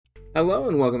Hello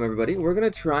and welcome everybody. We're gonna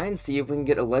try and see if we can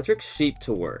get electric sheep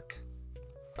to work.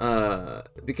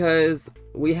 Because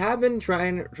we have been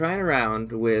trying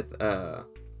around with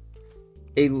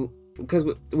because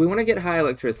we want to get high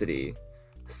electricity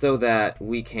so that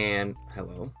we can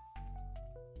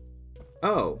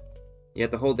Oh, you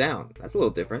have to hold down. That's a little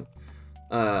different.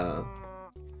 But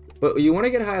you want to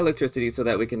get high electricity so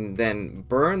that we can then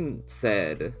burn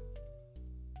said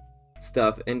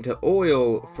stuff into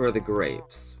oil for the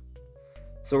grapes.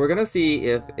 So we're gonna see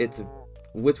if it's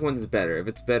which one's better. If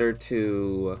it's better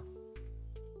to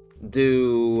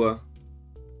do,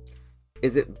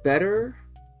 is it better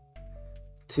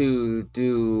to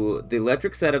do the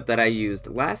electric setup that I used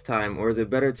last time, or is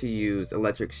it better to use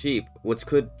electric sheep, which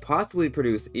could possibly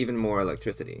produce even more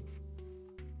electricity?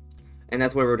 And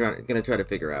that's what we're gonna try to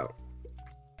figure out.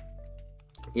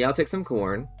 Yeah, I'll take some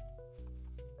corn.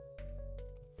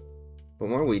 Put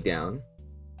more wheat down.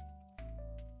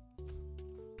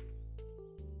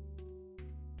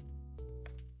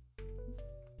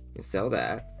 You sell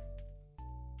that.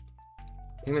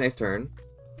 Take my next turn.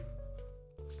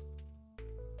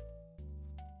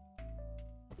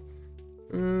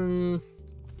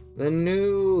 The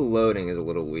new loading is a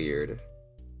little weird.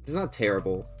 It's not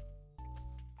terrible.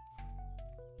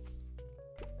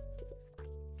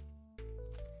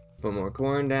 Put more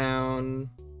corn down.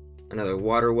 Another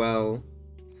water well.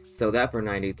 Sell that for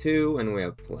 92, and we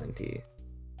have plenty.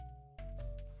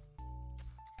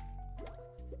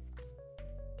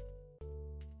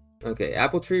 Okay,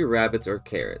 apple tree, rabbits, or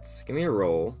carrots. Give me a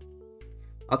roll.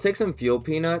 I'll take some fuel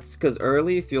peanuts, because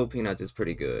early fuel peanuts is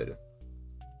pretty good.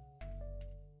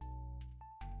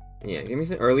 Yeah, give me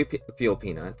some early fuel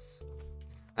peanuts.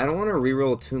 I don't want to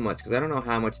reroll too much, because I don't know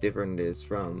how much different it is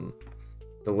from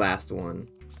the last one.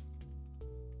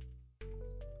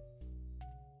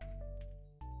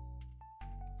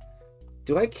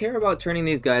 Do I care about turning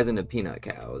these guys into peanut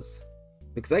cows?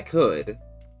 Because I could.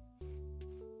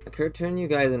 I could turn you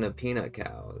guys into peanut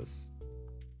cows.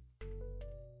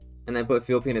 And then put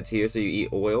fuel peanuts here so you eat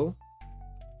oil?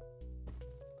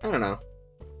 I don't know.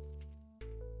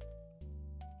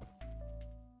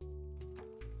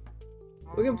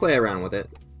 We can play around with it.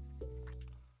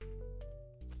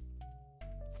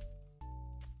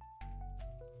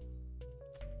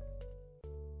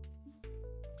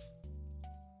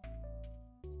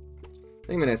 I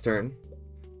think my next turn.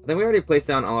 Then we already placed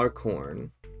down all our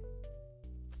corn.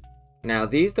 Now,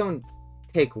 these don't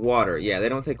take water. Yeah, they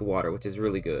don't take water, which is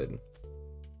really good.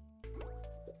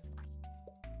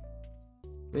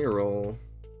 Let me roll.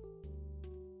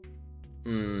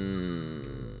 I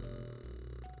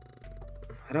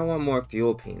don't want more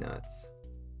fuel peanuts.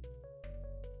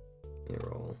 Let me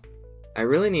roll. I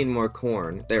really need more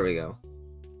corn. There we go.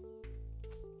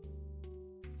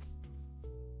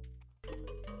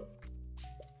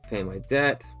 Pay my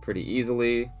debt pretty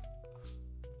easily.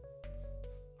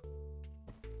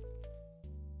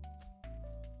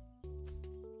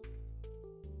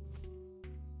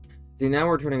 See, now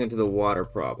we're turning into the water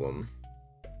problem.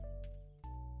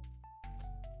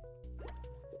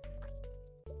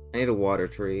 I need a water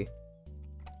tree.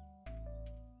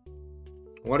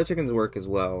 Water chickens work as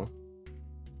well.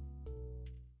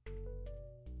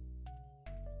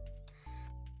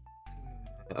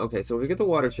 Okay, so if we get the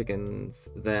water chickens,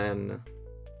 then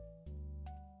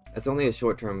that's only a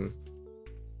short term.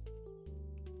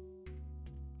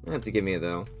 You have to give me it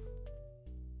though.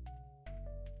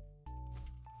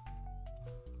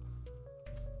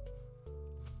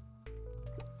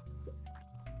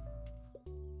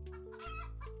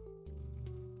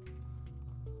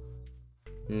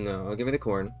 No, give me the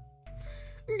corn.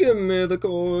 Give me the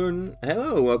corn.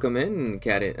 Hello, welcome in,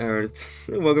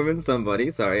 welcome in,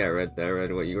 somebody. Sorry, I read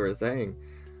what you were saying.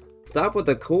 Stop with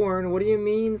the corn. What do you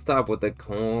mean, stop with the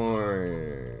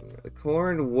corn? The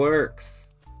corn works.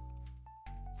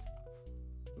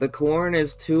 The corn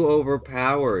is too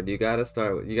overpowered. You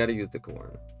gotta use the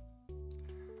corn.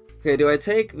 Okay, do I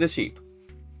take the sheep?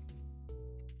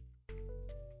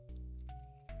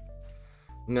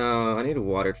 No, I need a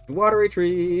watery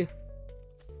tree.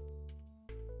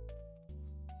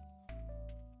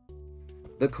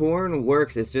 The corn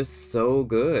works, it's just so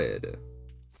good.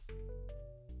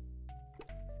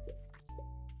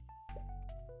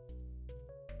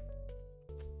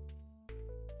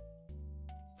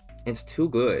 It's too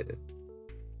good.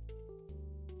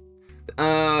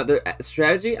 The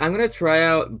strategy, I'm gonna try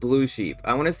out blue sheep.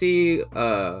 I wanna see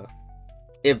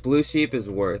if blue sheep is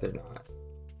worth or not.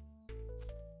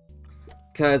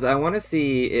 Because I want to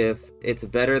see if it's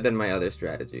better than my other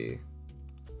strategy.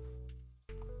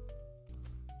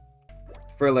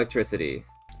 For electricity.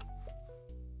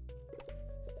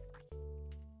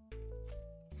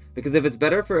 Because if it's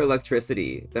better for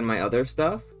electricity than my other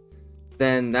stuff,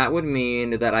 then that would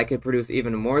mean that I could produce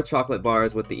even more chocolate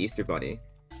bars with the Easter Bunny.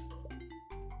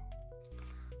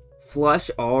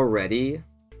 Flush already?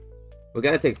 We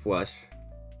gotta take Flush.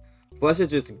 Flush is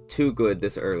just too good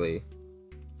this early.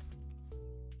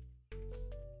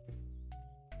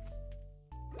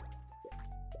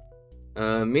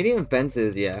 Medium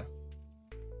fences, yeah.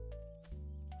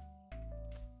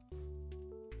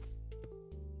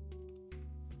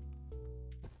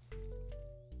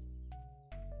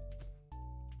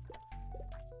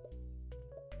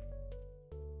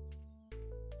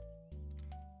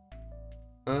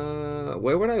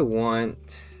 Where would I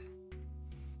want?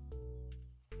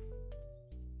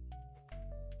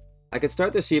 I could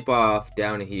start the sheep off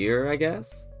down here, I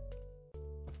guess.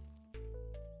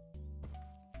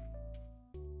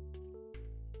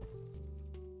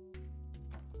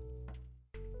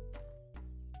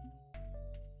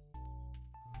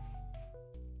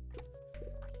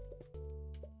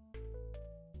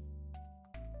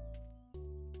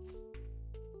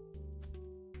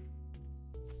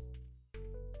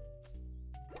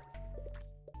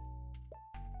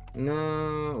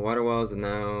 No, water wells,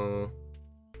 no.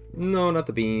 No, not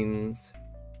the beans.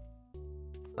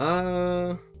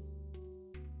 I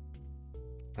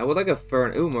would like a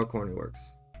fern. Ooh, more corn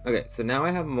works. Okay, so now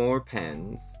I have more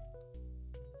pens.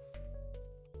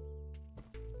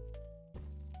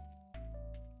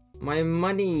 My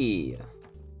money!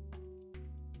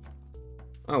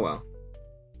 Oh well.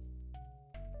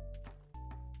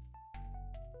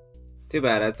 Too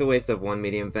bad, that's a waste of one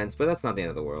medium fence, but that's not the end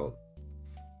of the world.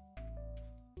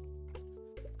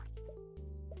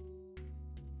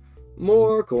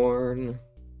 More corn.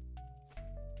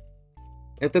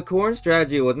 If the corn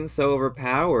strategy wasn't so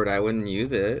overpowered, I wouldn't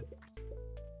use it.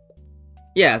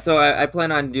 Yeah, so I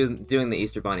plan on doing the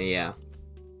Easter Bunny, yeah.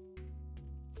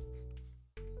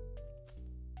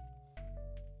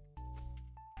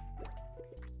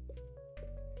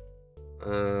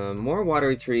 More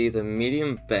watery trees and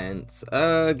medium fence.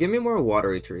 Give me more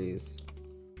watery trees.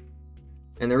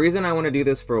 And the reason I want to do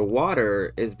this for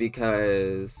water is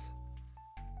because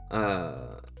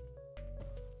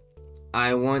I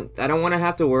don't want to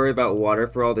have to worry about water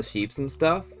for all the sheeps and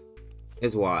stuff,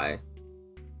 is why.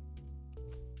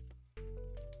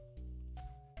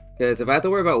 Because if I have to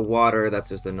worry about water, that's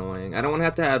just annoying. I don't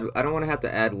want to have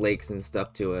to add lakes and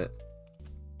stuff to it.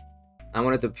 I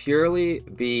want it to purely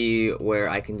be where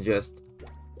I can just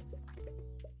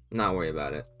not worry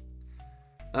about it.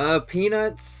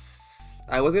 Peanuts.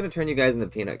 I was gonna turn you guys into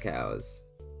peanut cows.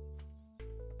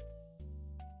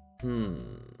 I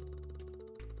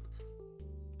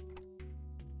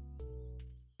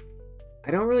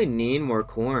don't really need more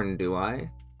corn, do I?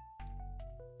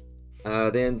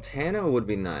 The antenna would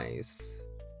be nice.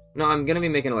 No, I'm gonna be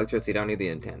making electricity. I don't need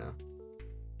the antenna.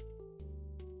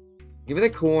 Give me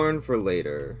the corn for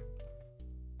later.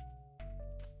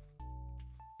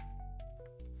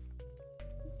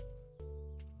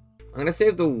 I'm gonna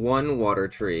save the one water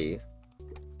tree.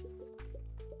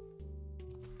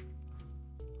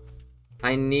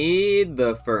 I need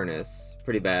the furnace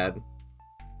pretty bad.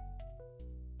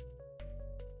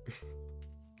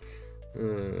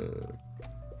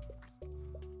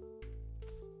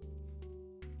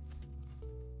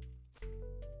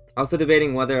 Also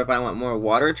debating whether if I want more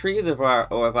water trees or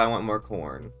if I want more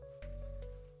corn.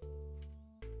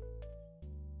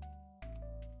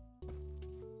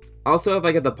 Also, if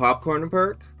I get the popcorn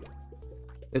perk,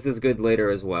 this is good later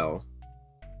as well.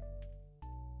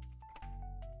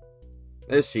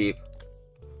 There's sheep.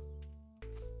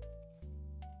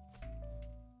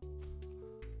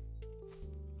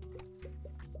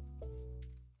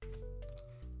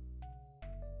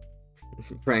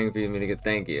 Praying for me to get.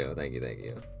 Thank you.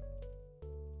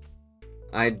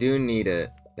 I do need it.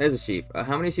 There's a sheep.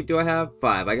 How many sheep do I have?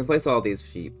 5. I can place all these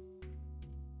sheep.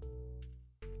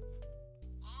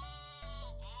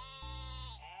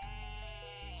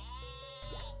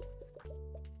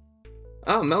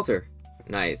 Oh, melter.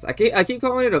 Nice. I keep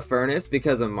calling it a furnace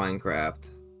because of Minecraft.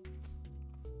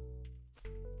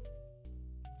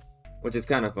 Which is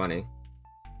kind of funny.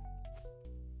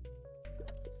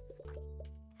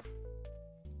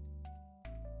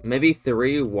 Maybe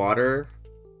 3 water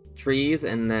trees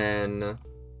and then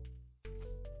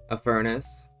a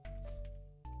furnace.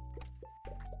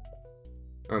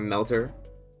 Or a melter.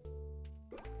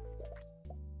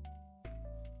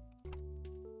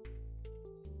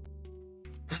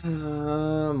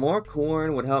 More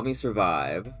corn would help me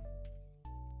survive.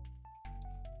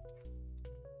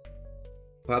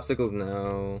 Popsicles,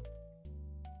 no.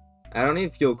 I don't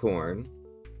need fuel corn.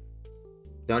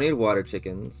 Don't need water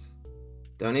chickens.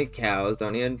 Don't need cows,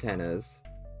 don't need antennas.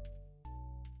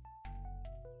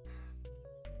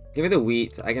 Give me the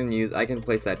wheat. I can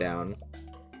place that down.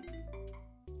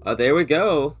 Oh, there we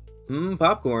go.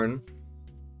 Popcorn.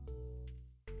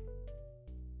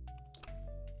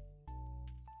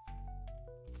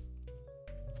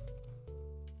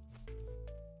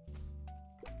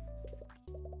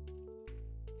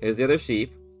 Here's the other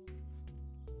sheep.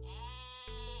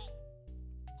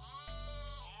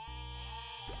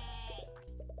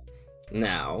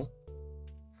 Now.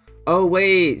 Oh,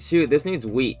 wait. Shoot, this needs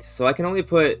wheat. So I can only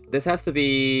put... This has to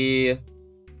be...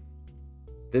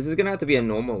 This is gonna have to be a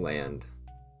normal land.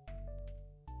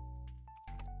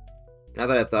 Now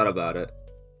that I've thought about it.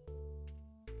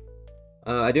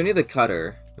 I do need the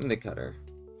cutter. I need the cutter.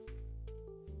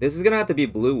 This is gonna have to be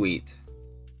blue wheat.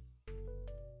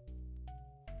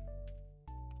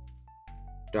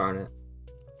 Darn it.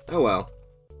 Oh well.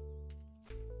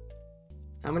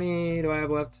 How many do I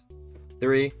have left?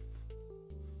 3.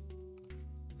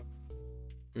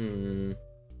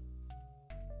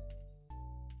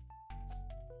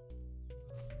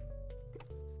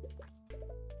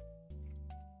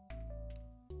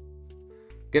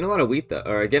 Getting a lot of wheat though,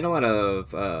 or getting a lot of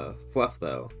fluff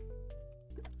though.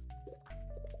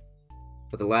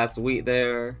 Put the last wheat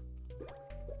there.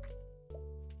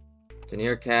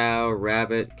 Denier cow,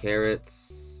 rabbit,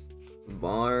 carrots,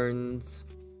 barns.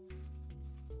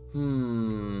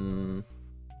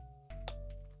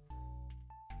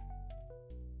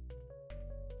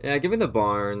 Yeah, give me the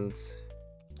barns.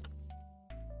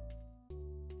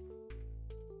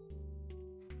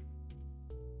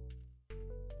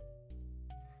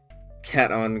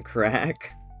 Cat on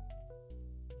crack.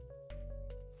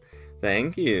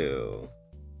 Thank you.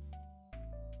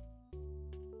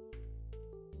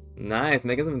 Nice,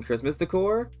 making some Christmas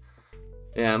decor?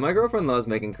 Yeah, my girlfriend loves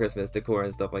making Christmas decor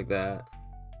and stuff like that.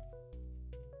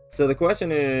 So the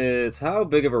question is, how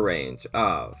big of a range?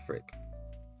 Oh, frick.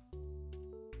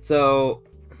 So,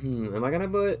 am I gonna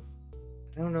put...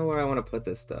 I don't know where I want to put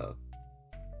this stuff.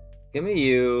 Give me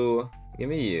you. Give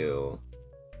me you.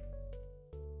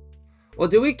 Well,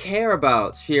 do we care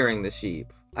about shearing the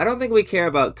sheep? I don't think we care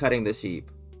about cutting the sheep.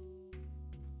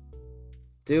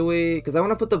 Do we? Because I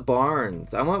want to put the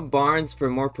barns. I want barns for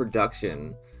more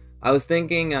production. I was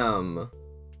thinking,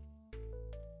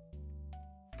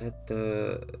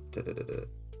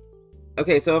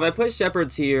 Okay, so if I put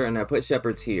shepherds here and I put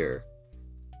shepherds here,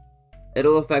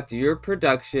 it'll affect your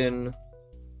production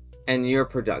and your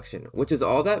production, which is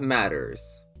all that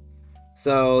matters.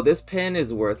 So this pin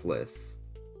is worthless.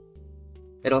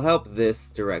 It'll help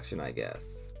this direction, I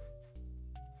guess.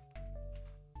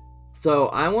 So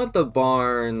I want the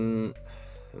barn...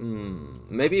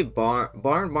 maybe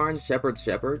barn,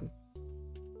 shepherd.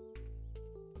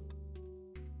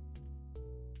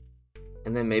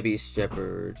 And then maybe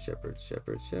shepherd.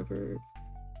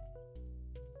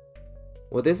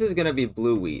 Well, this is gonna be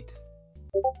blue wheat.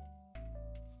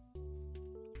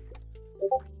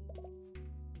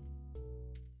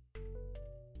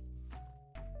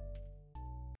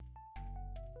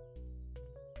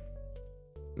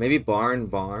 Maybe barn.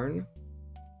 And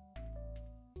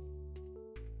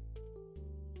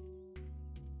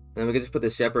then we could just put the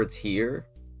shepherds here.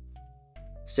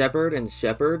 Shepherd and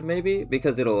shepherd, maybe?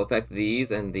 Because it'll affect these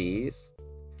and these.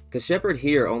 Because shepherd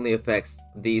here only affects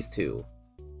these two.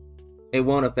 It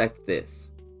won't affect this.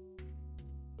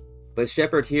 But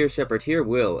shepherd here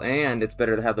will. And it's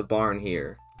better to have the barn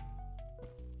here.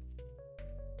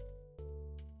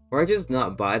 Or I just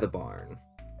not buy the barn.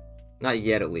 Not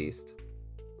yet, at least.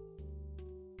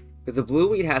 Because the blue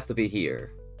wheat has to be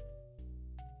here.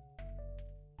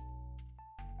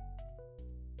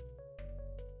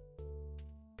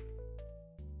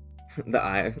 The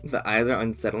eyes are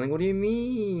unsettling? What do you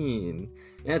mean?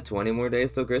 Yeah, 20 more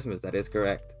days till Christmas. That is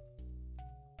correct.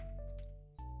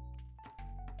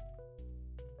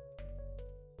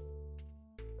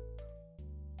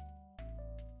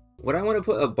 Would I want to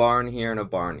put a barn here and a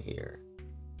barn here?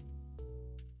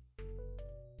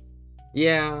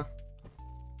 Yeah.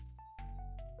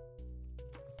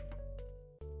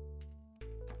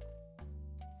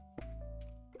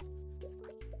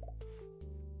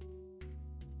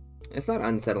 It's not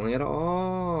unsettling at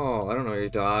all. I don't know what you're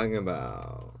talking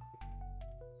about.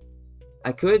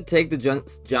 I could take the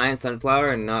giant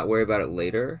sunflower and not worry about it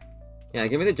later. Yeah,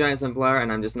 give me the giant sunflower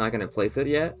and I'm just not going to place it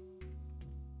yet.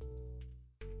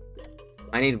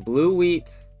 I need blue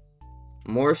wheat,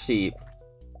 more sheep.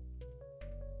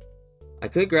 I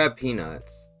could grab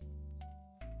peanuts.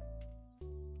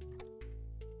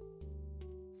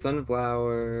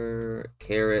 Sunflower,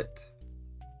 carrot.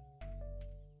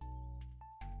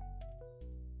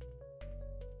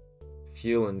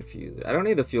 Fuel infuser. I don't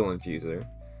need the fuel infuser.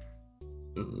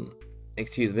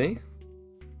 Excuse me.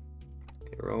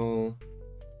 Okay, roll.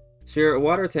 Sure,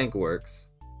 water tank works.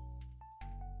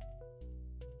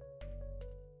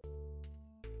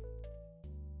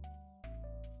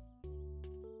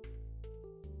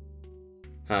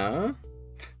 Huh?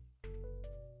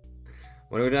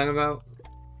 What are we talking about?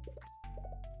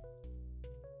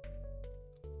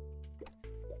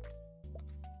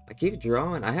 I keep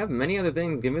drawing. I have many other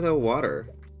things. Give me the water.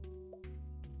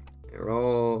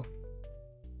 Roll.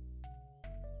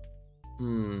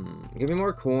 Give me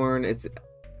more corn. It's.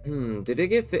 Did it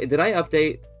get. Did I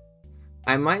update?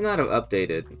 I might not have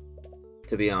updated,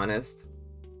 to be honest.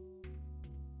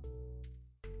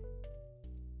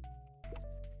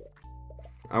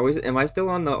 Am I still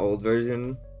on the old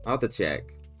version? I'll have to check.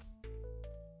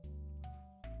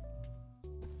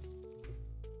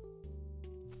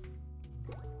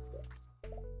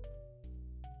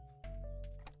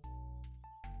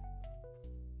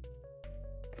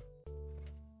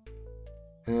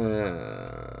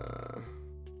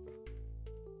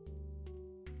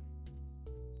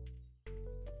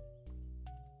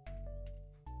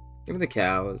 Give me the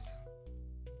cows.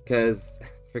 Cause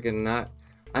freaking not.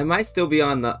 I might still be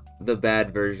on the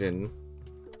bad version.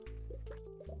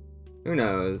 Who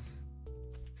knows?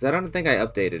 Cause I don't think I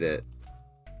updated it.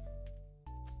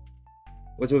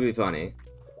 Which would be funny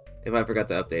if I forgot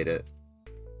to update it.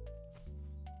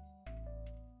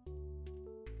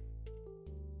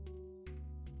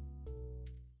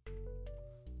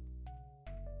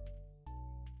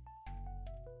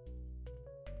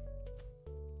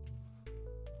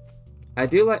 I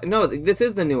do like. No, this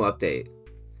is the new update.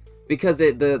 Because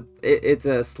it's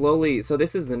a slowly. So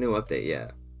this is the new update,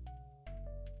 yeah.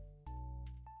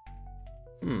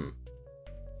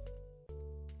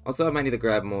 Also, I might need to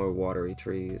grab more watery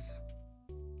trees.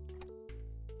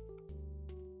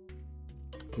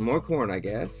 More corn, I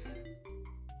guess.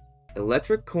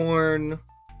 Electric corn.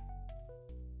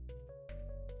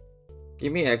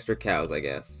 Give me extra cows, I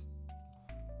guess.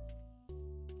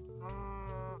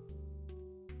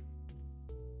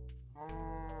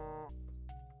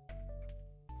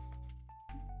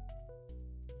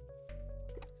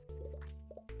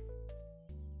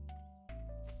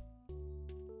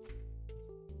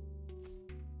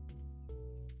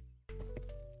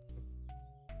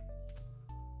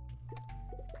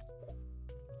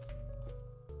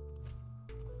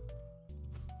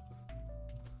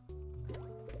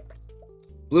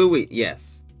 Blue wheat,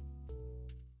 yes.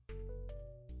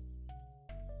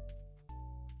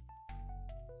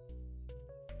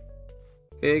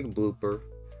 Big blooper.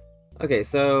 Okay,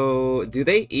 so do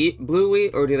they eat blue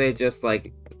wheat or do they just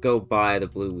like go buy the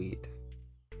blue wheat?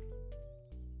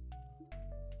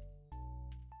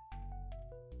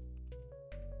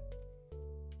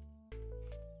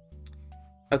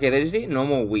 Okay, they just eat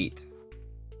normal wheat.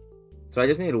 So I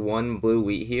just need one blue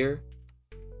wheat here.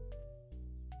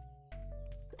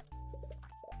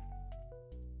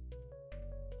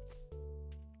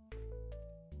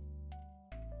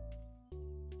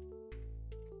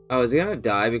 Oh, is he gonna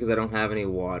die because I don't have any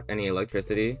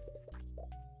electricity?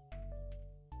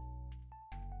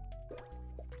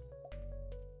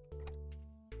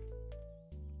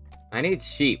 I need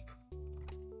sheep.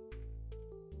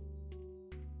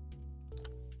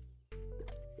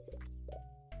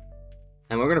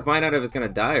 And we're gonna find out if it's gonna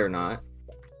die or not.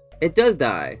 It does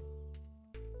die.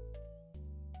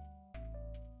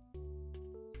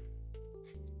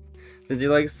 Since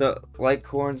you like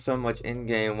corn so much in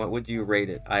game, what would you rate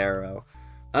it IRL?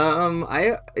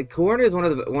 Corn is one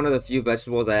of the few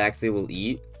vegetables I actually will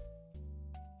eat.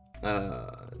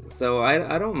 So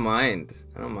I don't mind.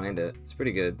 I don't mind it. It's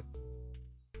pretty good.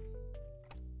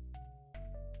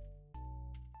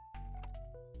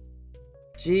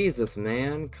 Jesus,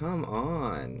 man, come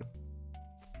on.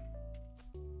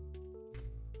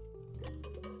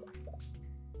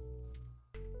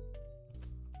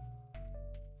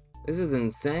 This is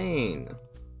insane.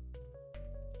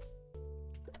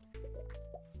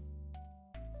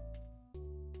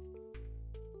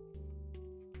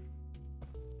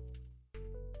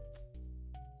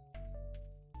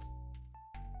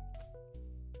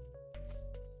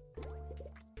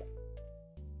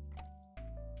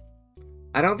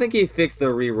 I don't think he fixed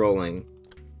the re-rolling.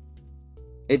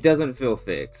 It doesn't feel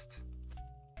fixed.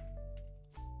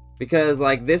 Because,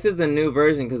 like, this is the new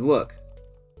version, because look.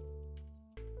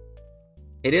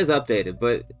 It is updated,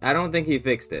 but I don't think he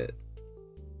fixed it.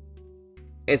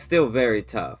 It's still very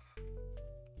tough.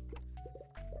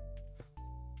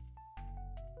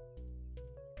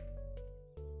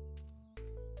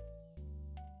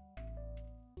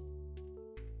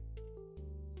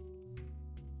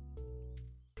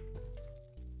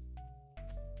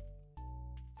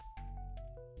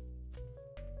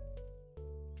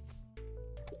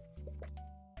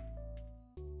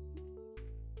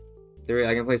 3.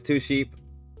 I can place 2 sheep.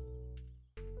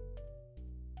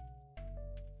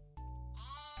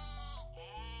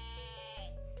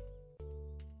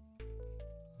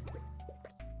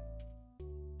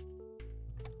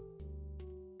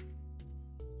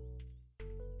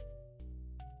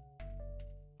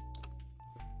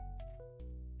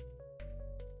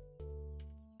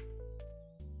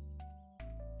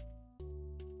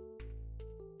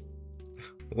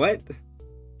 What?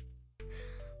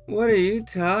 What are you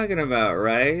talking about,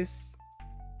 Rice?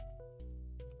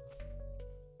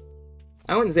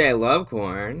 I wouldn't say I love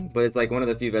corn, but it's like one of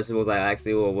the few vegetables I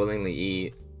actually will willingly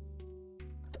eat.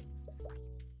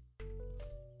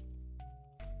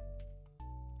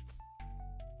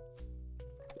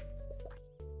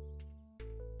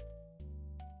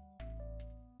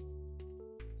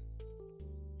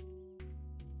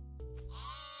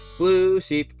 Blue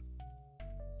sheep.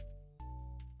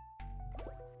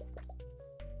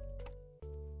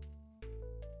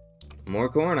 More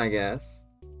corn, I guess.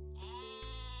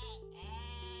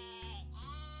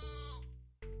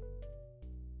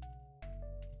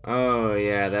 Oh,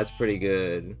 yeah, that's pretty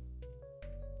good.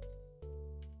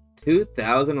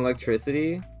 2,000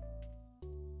 electricity?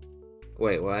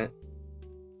 Wait, what?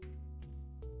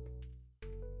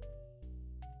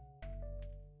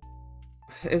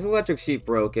 Is electric sheep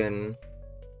broken?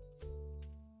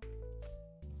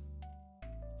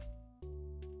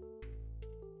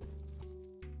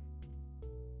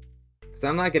 Because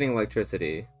I'm not getting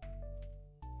electricity.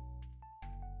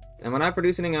 Am I not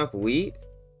producing enough wheat?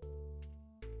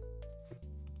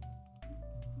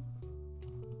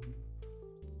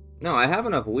 No, I have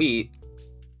enough wheat.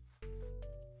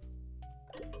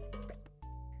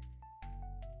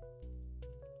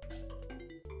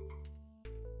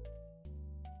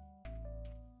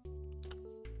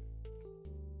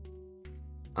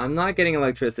 I'm not getting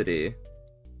electricity.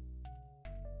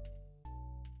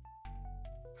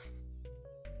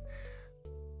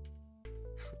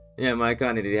 Yeah, my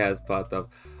quantity has popped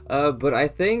up. But I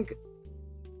think...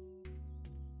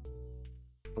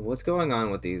 What's going on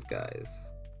with these guys?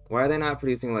 Why are they not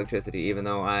producing electricity even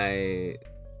though I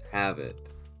have it?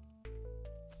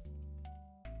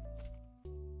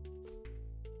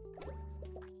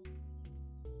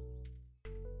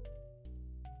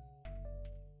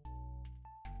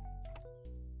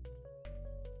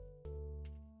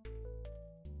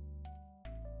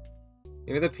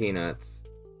 Give me the peanuts.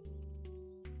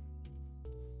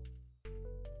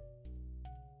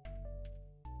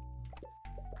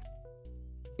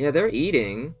 Yeah, they're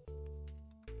eating.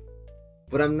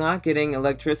 But I'm not getting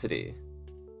electricity.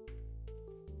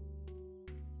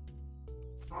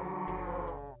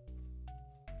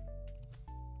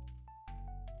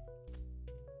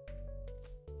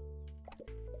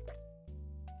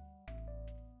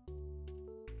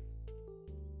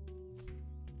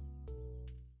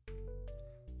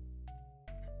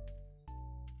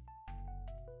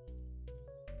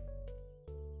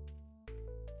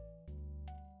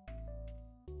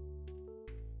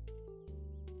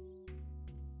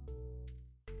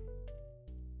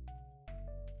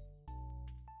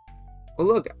 Well,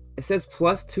 look, it says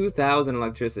plus 2,000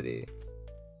 electricity.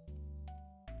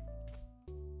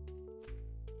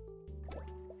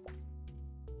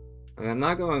 Like, I'm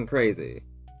not going crazy.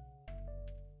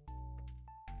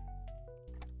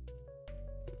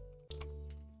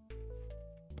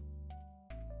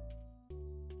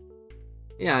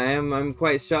 Yeah, I'm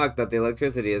quite shocked that the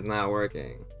electricity is not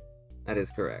working. That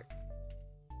is correct.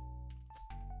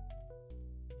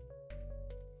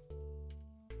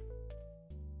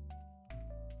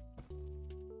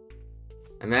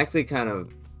 I'm actually kind of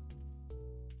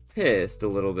pissed a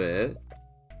little bit.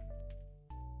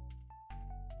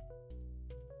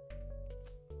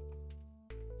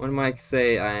 One might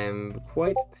say I'm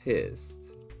quite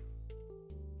pissed.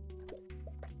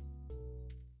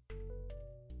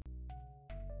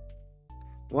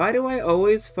 Why do I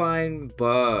always find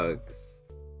bugs?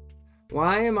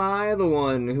 Why am I the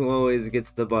one who always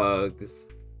gets the bugs?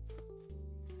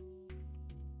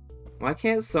 Why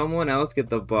can't someone else get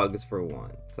the bugs for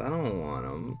once? I don't want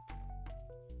them.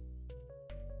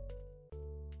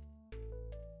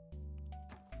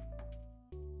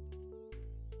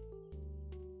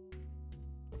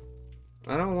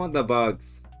 I don't want the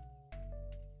bugs.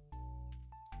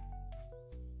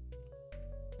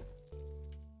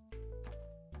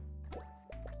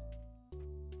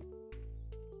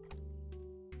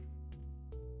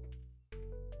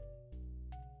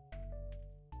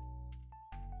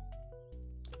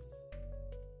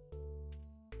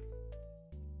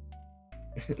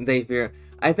 They fear.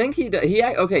 I think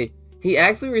okay. He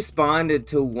actually responded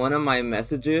to one of my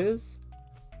messages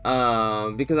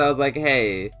Because I was like,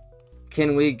 hey,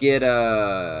 can we get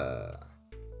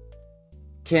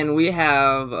can we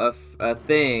have a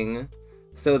thing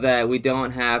so that we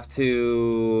don't have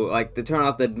to, like, to turn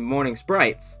off the morning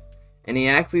sprites? And he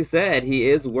actually said he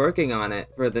is working on it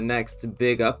for the next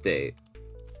big update.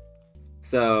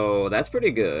 So, that's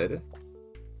pretty good.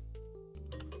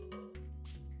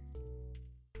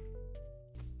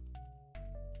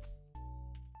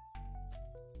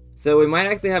 So we might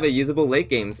actually have a usable late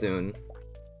game soon.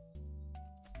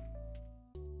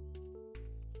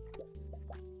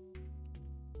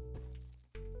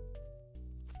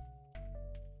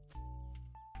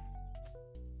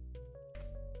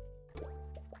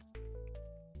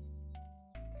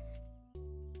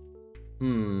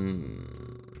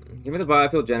 Give me the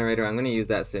biofuel generator. I'm gonna use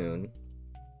that soon.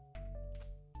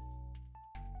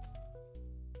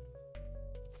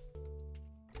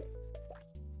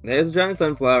 There's a giant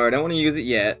sunflower. I don't want to use it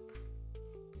yet.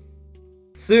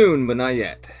 Soon, but not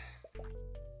yet.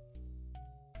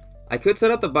 I could set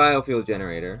up the biofuel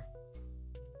generator.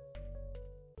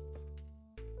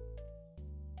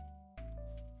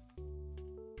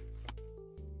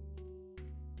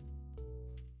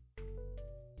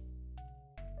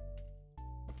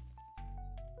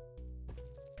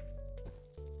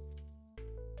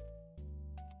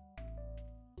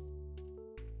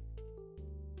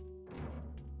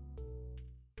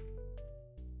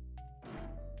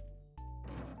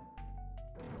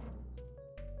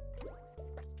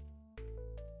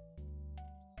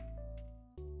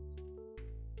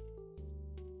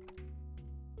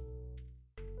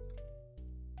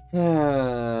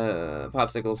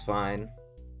 Popsicle's fine.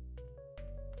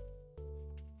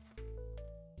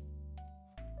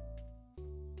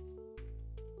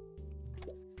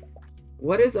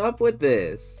 What is up with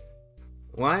this?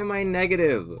 Why am I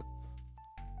negative?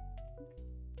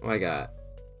 Oh my god.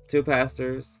 2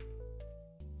 pastors.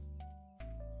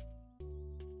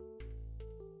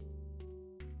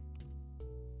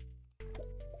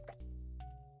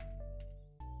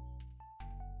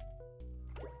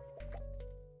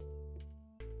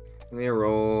 Give me a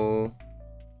roll.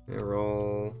 Give me a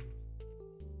roll.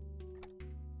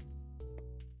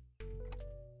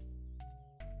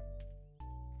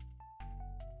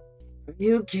 Are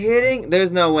you kidding?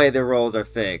 There's no way the rolls are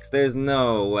fixed. There's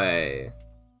no way.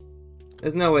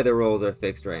 There's no way the rolls are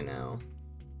fixed right now.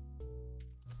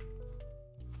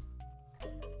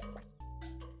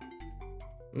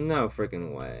 No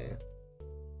freaking way.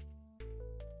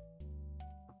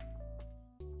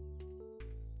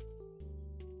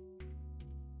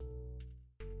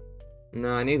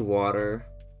 No, I need water.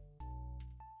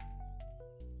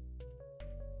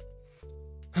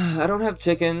 I don't have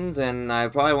chickens, and I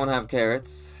probably won't have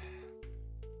carrots.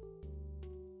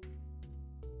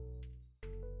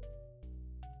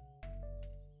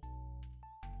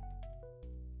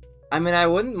 I mean, I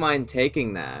wouldn't mind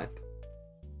taking that.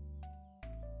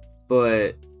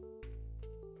 But...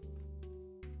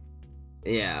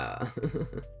 yeah.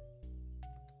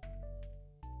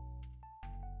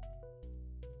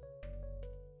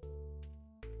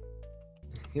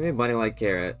 Give me a bunny like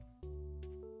carrot.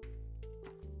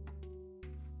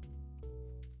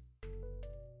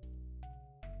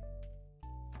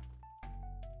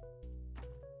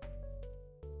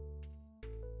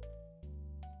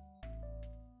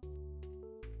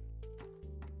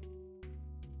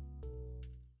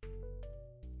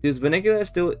 Does Bunnicula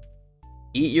still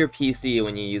eat your PC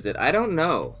when you use it? I don't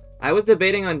know. I was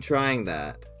debating on trying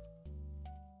that.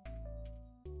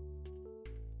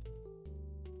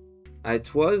 I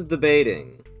was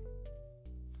debating.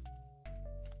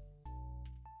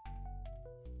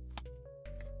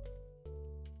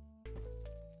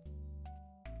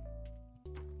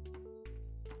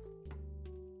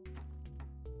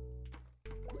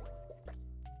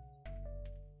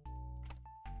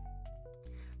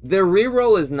 The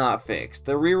reroll is not fixed.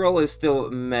 The reroll is still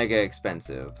mega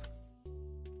expensive.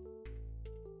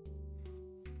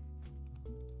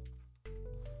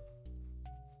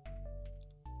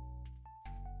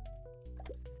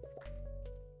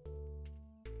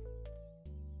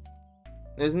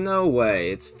 There's no way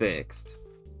it's fixed.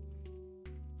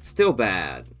 Still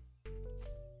bad.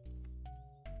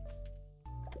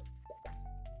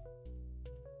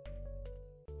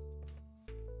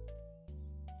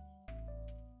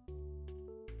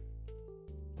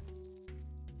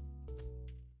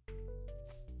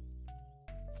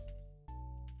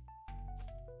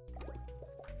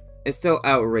 It's still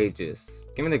outrageous.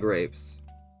 Give me the grapes.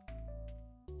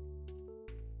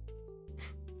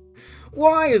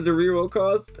 Why is the reroll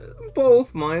cost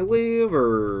both my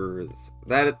livers?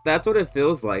 That's what it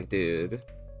feels like, dude.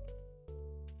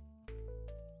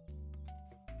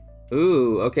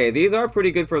 Ooh, okay, these are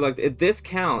pretty good for if this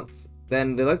counts,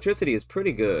 then the electricity is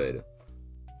pretty good.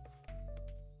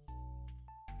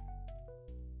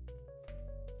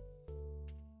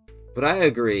 But I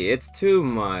agree, it's too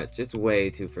much. It's way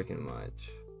too freaking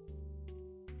much.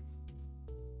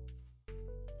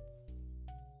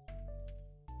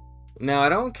 Now, I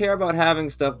don't care about having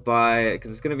stuff by,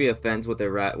 because it's gonna be a fence with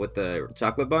the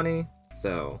chocolate bunny,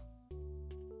 so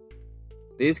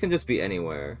these can just be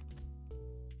anywhere.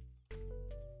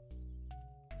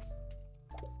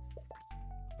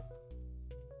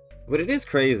 But it is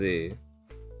crazy.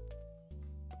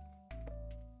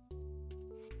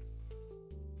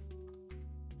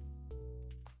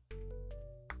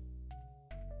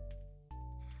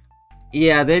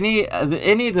 Yeah,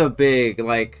 it needs a big,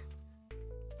 like,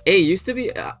 it used to be,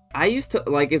 I used to,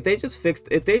 like, if they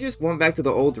just went back to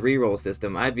the old reroll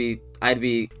system, I'd be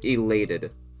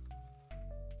elated.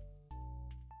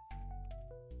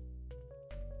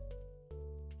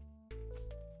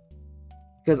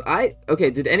 Because okay,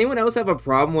 did anyone else have a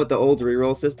problem with the old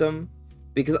reroll system?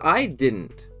 Because I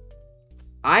didn't.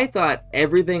 I thought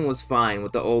everything was fine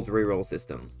with the old reroll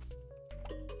system.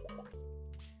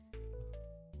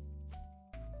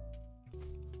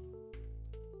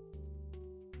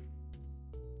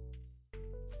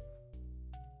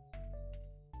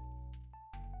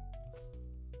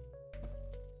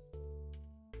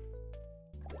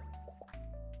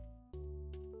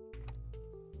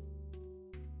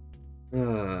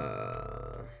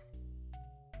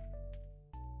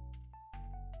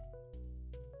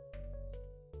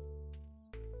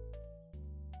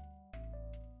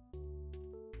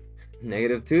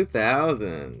 Negative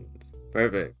 2,000.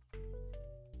 Perfect.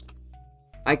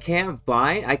 I can't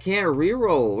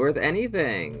reroll worth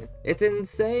anything. It's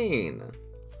insane.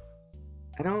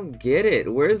 I don't get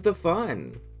it. Where's the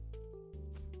fun?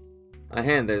 A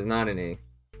hint, there's not any.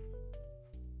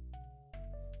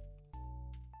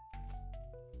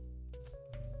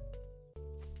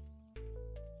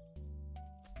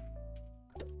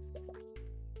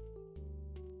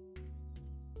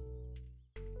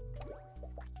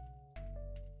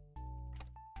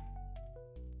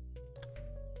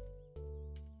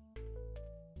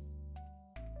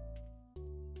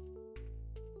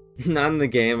 Not in the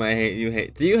game, I hate you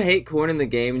hate. Do you hate corn in the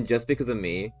game just because of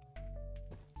me?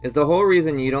 Is the whole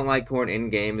reason you don't like corn in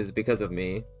game is because of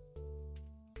me?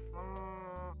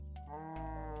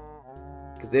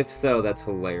 Because if so, that's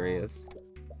hilarious.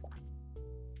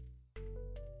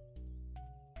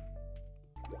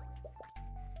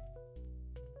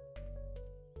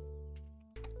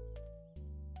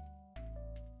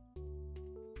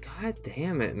 God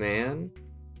damn it, man.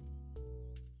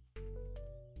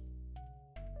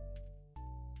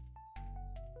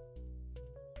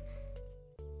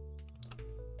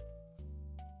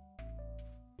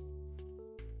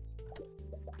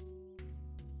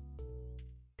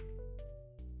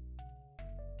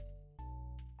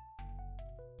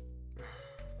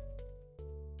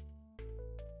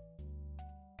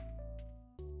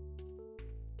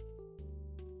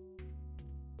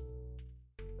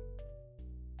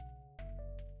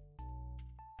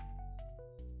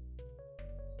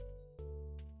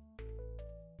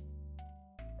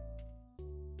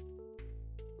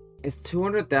 It's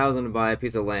 200,000 to buy a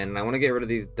piece of land, and I want to get rid of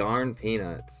these darn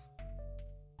peanuts.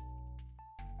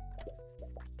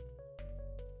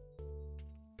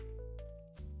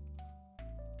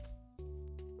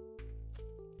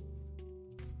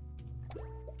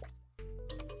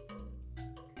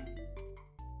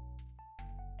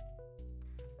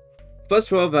 Plus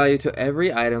 12 value to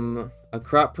every item a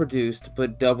crop produced,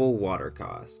 but double water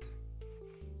cost.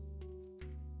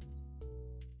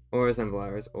 Or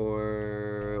sunflowers,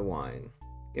 or wine.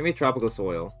 Give me tropical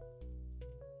soil.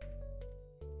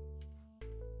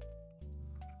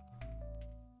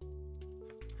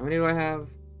 How many do I have?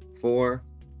 4.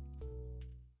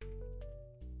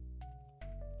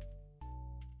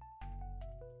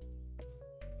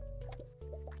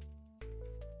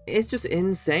 It's just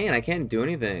insane. I can't do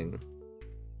anything.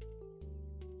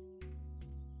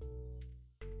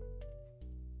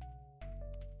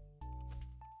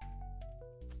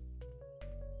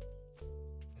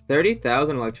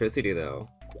 $30,000 electricity, though.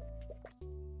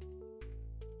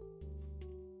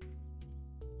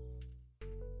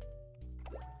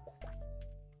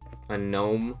 A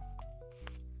gnome.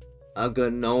 A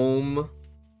gnome.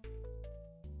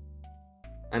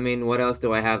 I mean, what else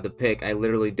do I have to pick? I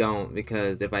literally don't,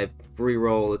 because if I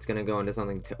re-roll, it's gonna go into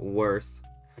something worse.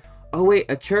 Oh wait,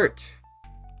 a church.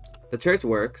 The church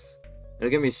works. It'll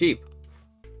give me sheep.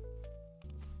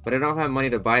 But I don't have money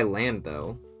to buy land,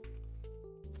 though.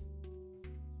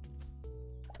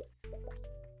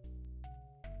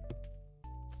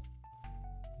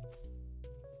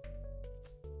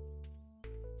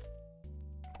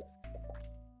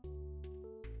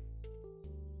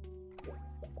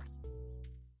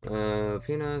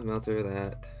 peanut melter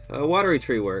that. Watery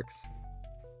tree works.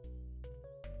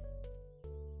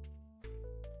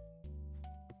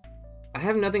 I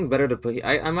have nothing better to put.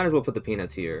 I might as well put the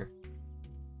peanuts here.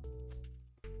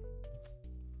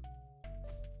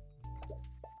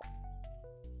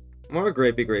 More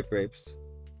grapes.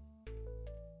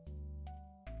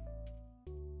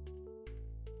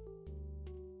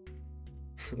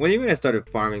 What do you mean I started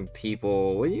farming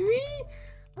people? What do you mean?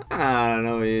 I don't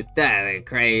know what you're that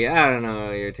crazy. I don't know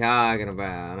what you're talking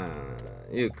about. I don't know.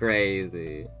 You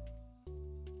crazy.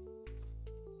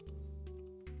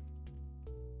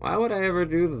 Why would I ever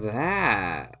do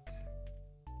that?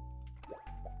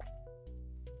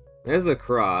 There's a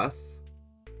cross.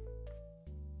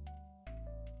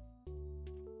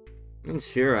 I mean,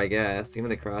 sure, I guess. Give me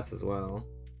the cross as well.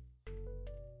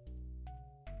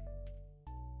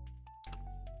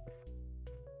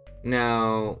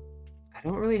 Now, I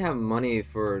don't really have money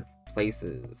for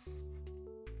places,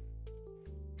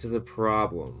 which is a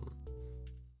problem.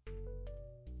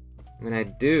 I mean, I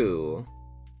do.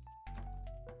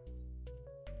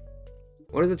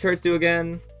 What does the church do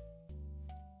again?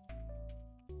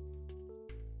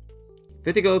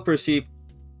 50 gold per sheep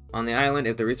on the island.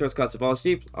 If the resource costs of all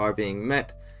sheep are being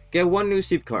met, get 1 new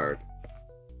sheep card.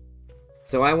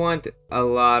 So I want a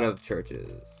lot of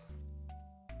churches.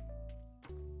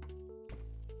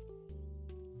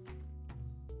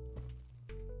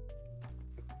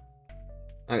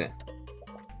 Okay.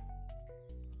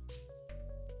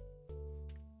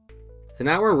 So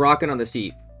now we're rocking on the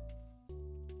sheep.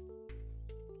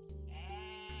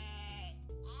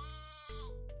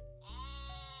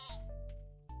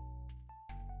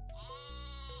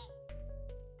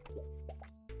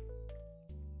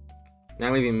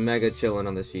 Now we be mega chilling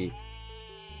on the sheep.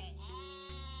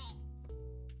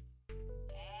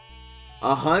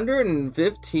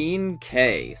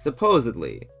 115k,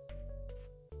 supposedly.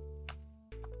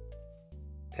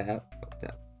 Tap.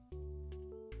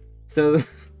 So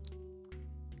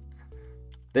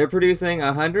they're producing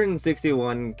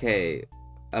 161k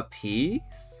a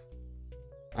piece?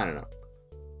 I don't know.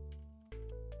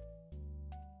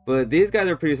 But these guys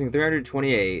are producing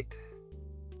 328.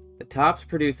 The top's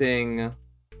producing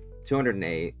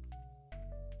 208.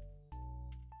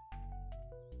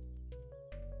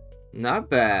 Not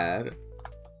bad.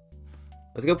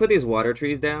 Let's go put these water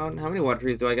trees down. How many water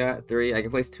trees do I got? 3. I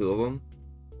can place 2 of them.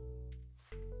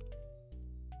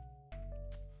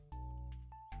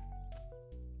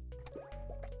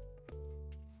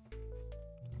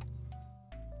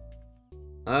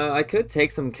 I could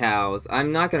take some cows.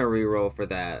 I'm not gonna reroll for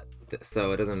that,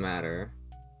 so it doesn't matter.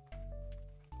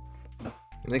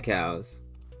 The cows.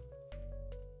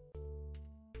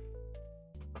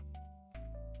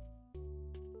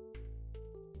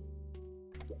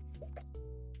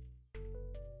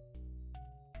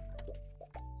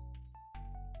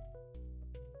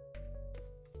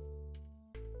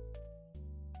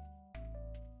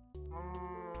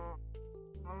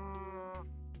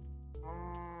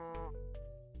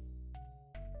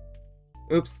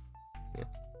 Oops. Yeah.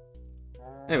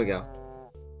 There we go.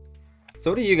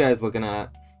 So what are you guys looking at?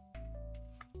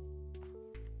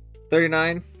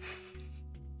 39?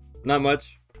 Not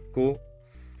much. Cool.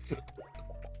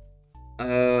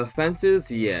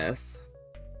 Fences, yes.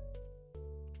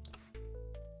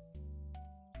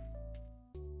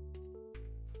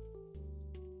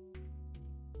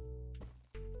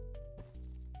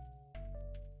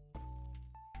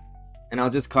 And I'll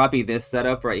just copy this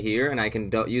setup right here, and I can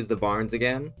use the barns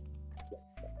again.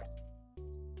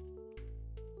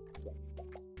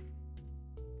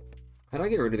 How do I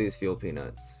get rid of these fuel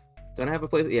peanuts? Don't I have a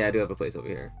place? Yeah, I do have a place over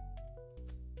here.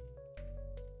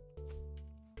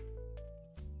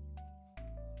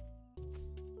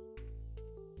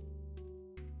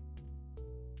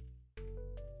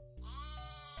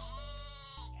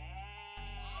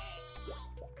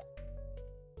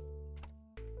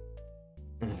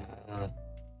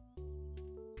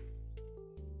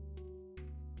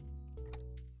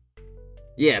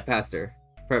 Yeah, pastor.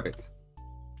 Perfect.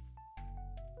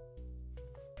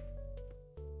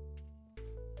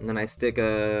 And then I stick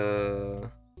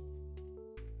a...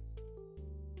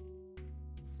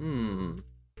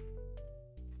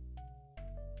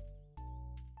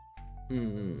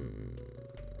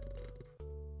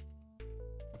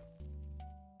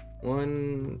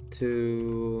 One,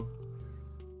 two,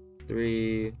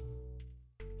 three,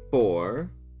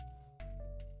 4.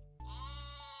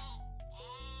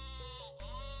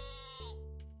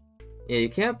 Yeah, you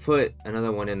can't put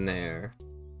another one in there.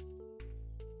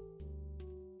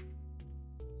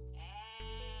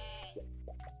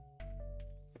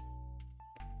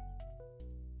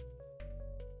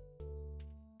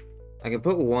 I can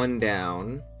put one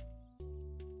down.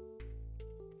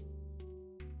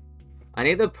 I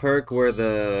need the perk where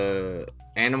the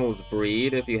animals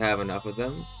breed if you have enough of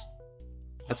them.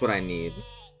 That's what I need.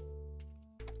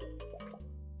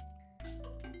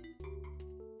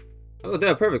 Oh,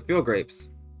 they're perfect. Field grapes.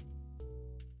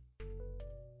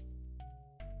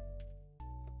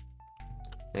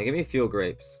 Yeah, give me field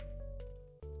grapes.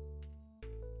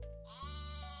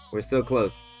 We're so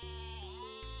close.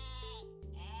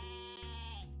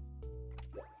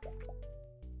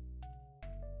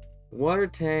 Water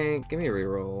tank. Give me a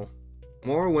reroll.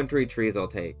 More wintry trees I'll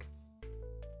take.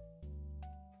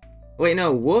 Wait,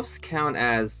 no. Wolves count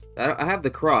as... I have the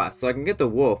cross, so I can get the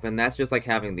wolf, and that's just like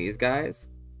having these guys.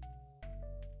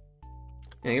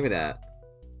 Yeah, give me that.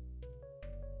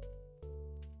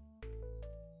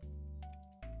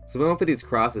 So we won't put these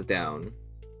crosses down.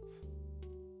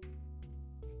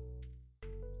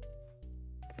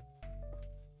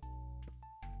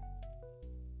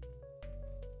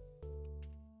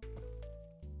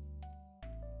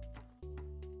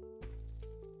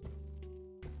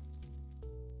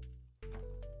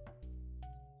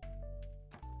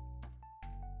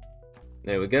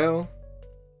 There we go.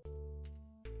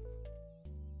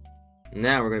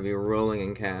 Now we're going to be rolling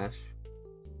in cash.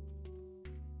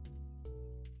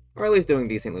 Or at least doing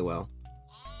decently well.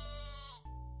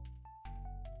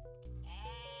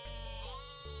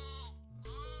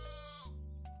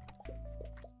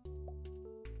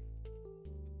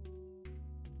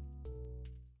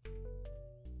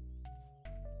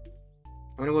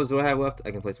 How many wolves do I have left?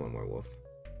 I can place one more wolf.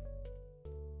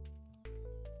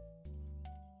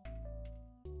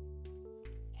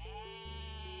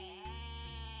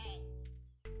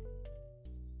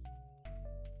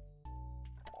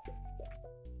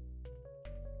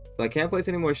 So I can't place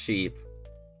any more sheep.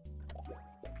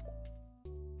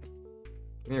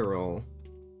 Let me roll.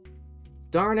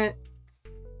 Darn it!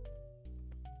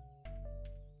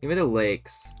 Give me the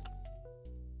lakes.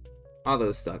 All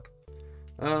those suck.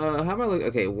 How am I looking?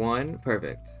 Okay, one.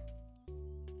 Perfect.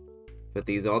 Put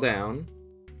these all down.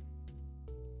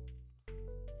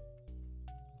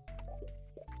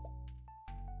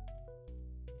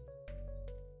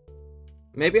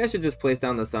 Maybe I should just place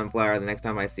down the sunflower the next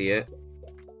time I see it.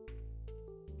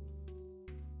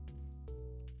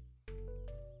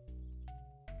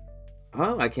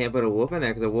 Oh, I can't put a wolf in there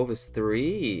because a wolf is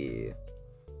 3.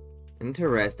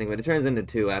 Interesting, but it turns into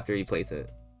 2 after you place it.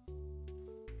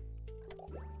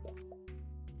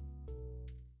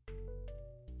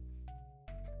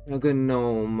 A good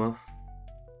gnome.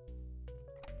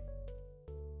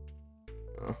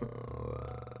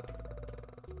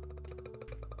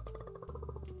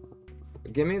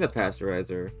 Give me the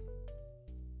pasteurizer.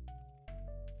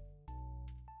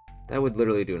 That would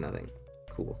literally do nothing.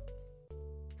 Cool.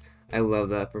 I love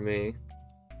that for me.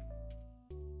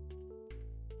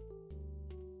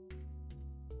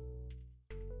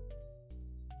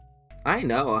 I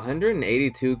know,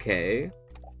 182k?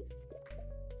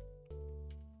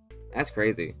 That's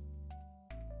crazy.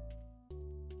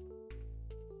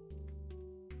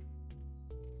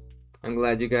 I'm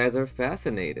glad you guys are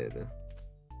fascinated.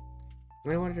 How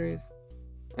many water trees?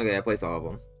 Okay, I placed all of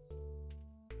them.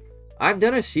 I've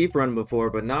done a sheep run before,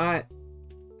 but not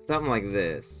something like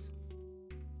this.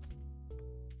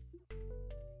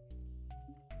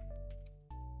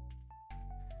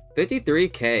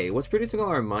 $53k. What's producing all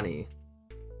our money?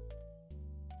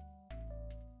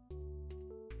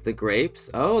 The grapes?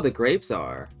 Oh, the grapes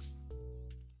are.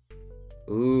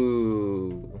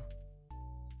 Ooh.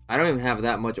 I don't even have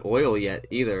that much oil yet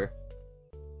either.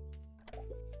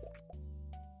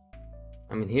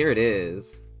 I mean, here it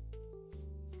is.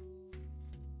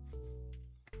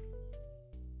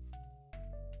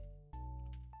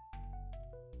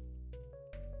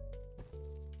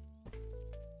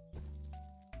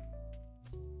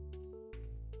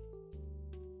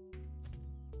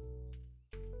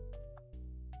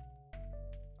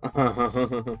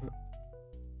 uh,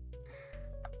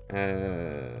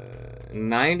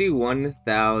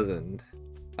 91,000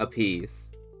 a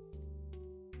piece.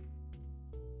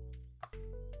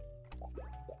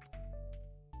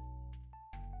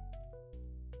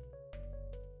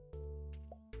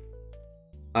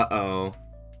 Uh-oh.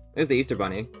 There's the Easter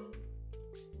Bunny.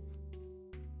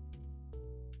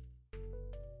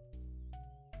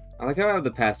 I like how I have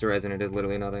the pasteurizer and it does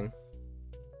literally nothing.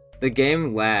 The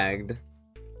game lagged.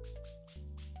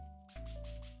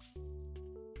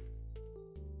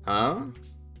 Huh?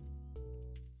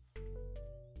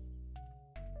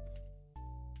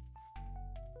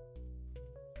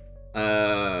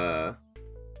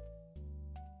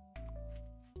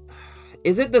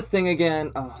 Is it the thing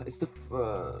again? Oh, it's the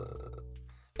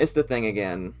It's the thing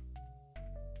again.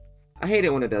 I hate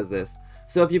it when it does this.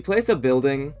 So if you place a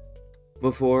building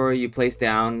before you place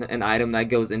down an item that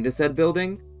goes into said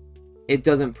building, it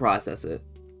doesn't process it.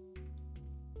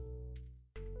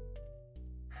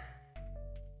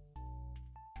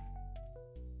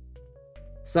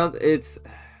 So it's...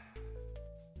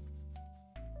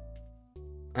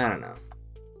 I don't know.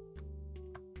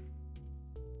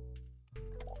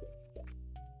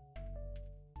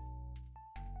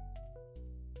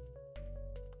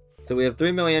 So we have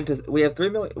 3 million to... We have 3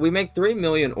 million... We make 3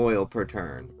 million oil per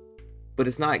turn. But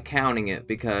it's not counting it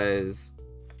because...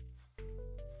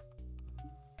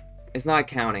 It's not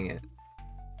counting it.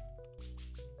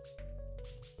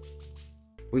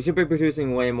 We should be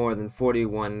producing way more than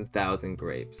 41,000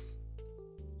 grapes.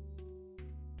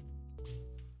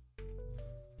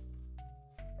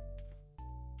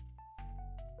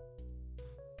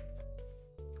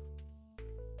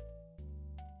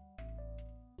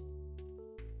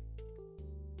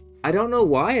 I don't know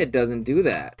why it doesn't do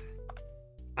that.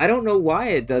 I don't know why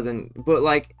it doesn't, but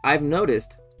like I've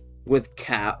noticed with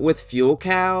fuel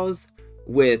cows,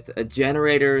 with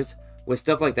generators, with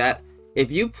stuff like that,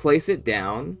 if you place it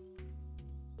down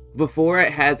before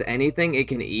it has anything it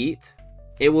can eat,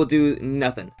 it will do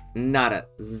nothing. Nada.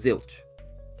 Zilch.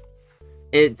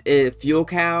 Fuel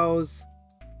cows.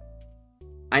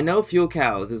 I know fuel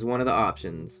cows is one of the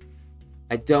options.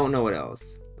 I don't know what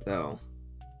else, though.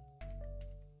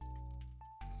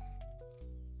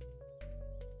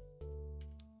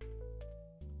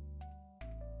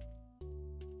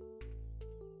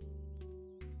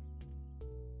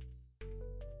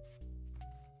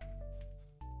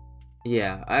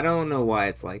 Yeah, I don't know why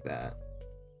it's like that.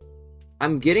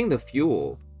 I'm getting the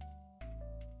fuel.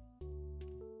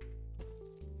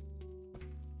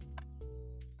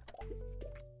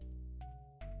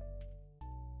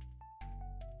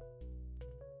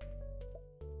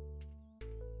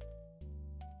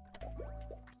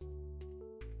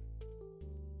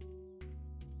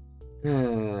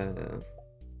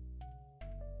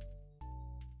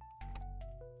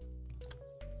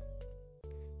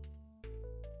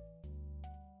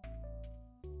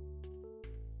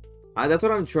 That's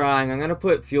what I'm trying. I'm gonna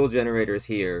put fuel generators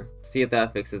here. See if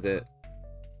that fixes it.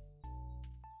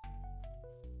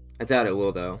 I doubt it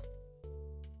will, though.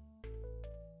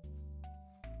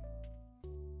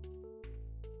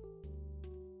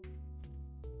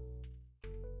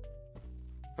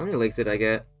 How many lakes did I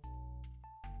get?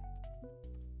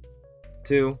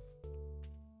 2.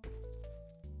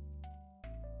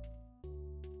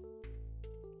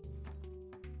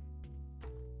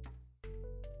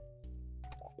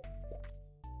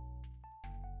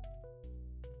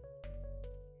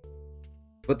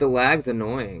 But the lag's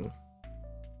annoying.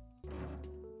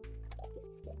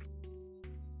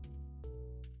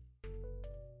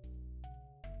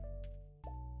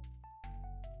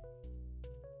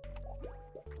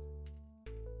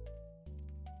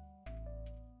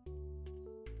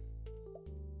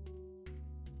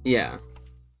 Yeah.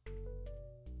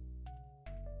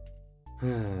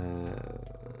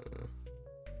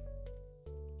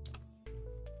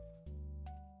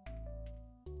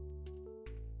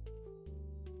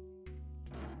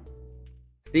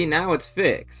 See, now it's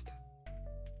fixed.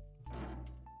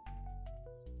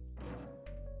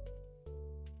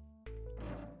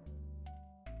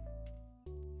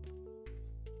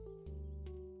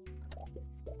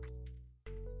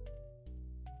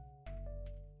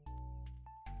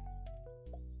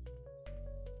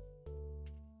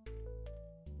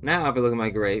 Now if I look at my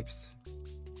grapes,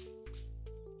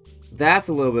 that's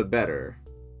a little bit better.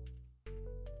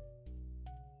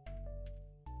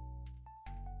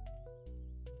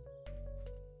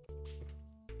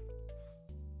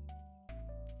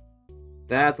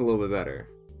 That's a little bit better.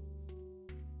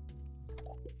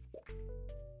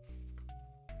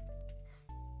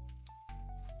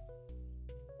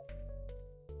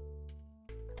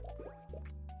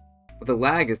 But the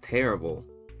lag is terrible.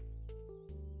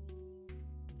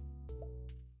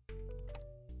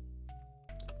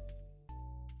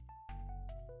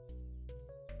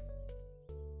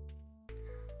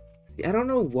 See, I don't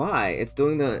know why it's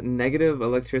doing the negative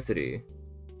electricity.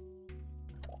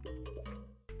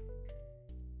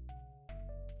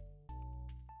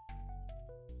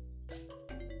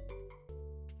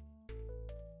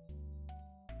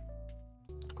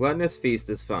 Gluttonous Feast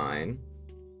is fine.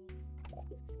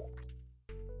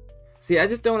 See, I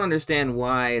just don't understand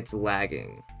why it's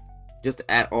lagging. Just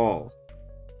at all.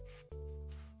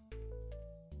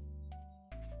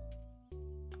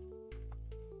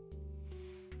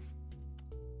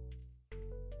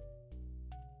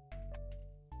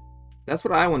 That's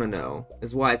what I want to know,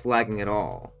 is why it's lagging at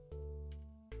all.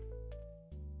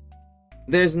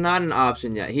 There's not an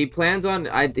option yet. He plans on...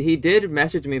 he did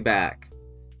message me back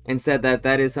and said that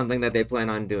that is something that they plan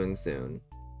on doing soon.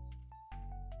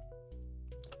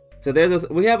 So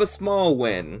we have a small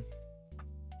win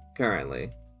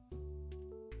currently.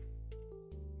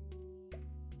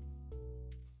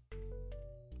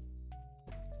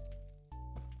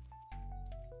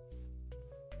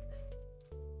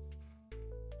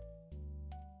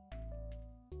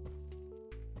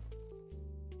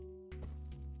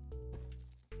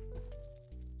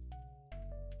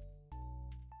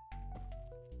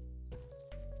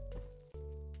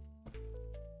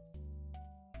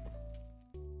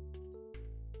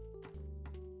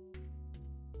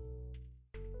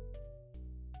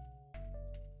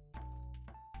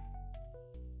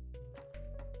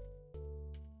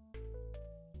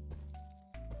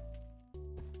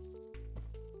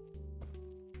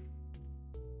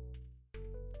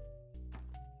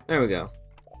 There we go.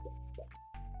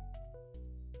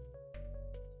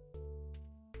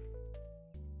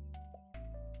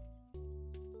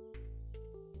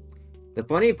 The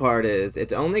funny part is,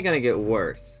 it's only gonna get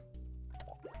worse.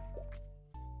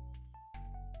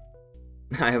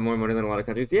 I have more money than a lot of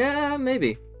countries. Yeah,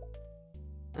 maybe.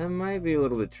 That might be a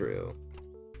little bit true.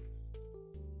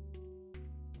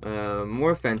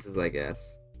 More fences, I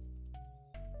guess.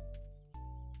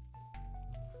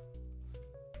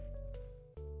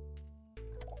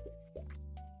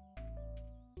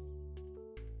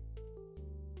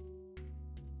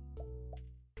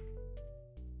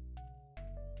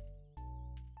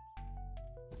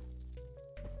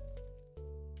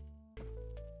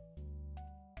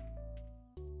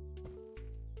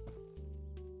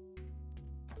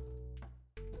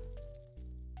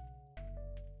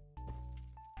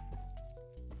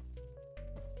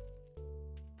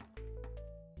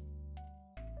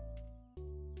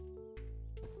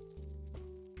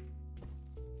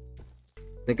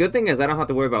 The good thing is I don't have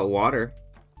to worry about water.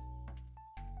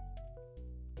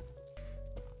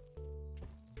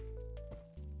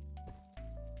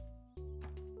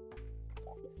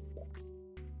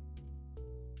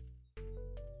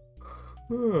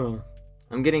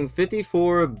 I'm getting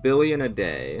 54 billion a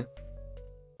day.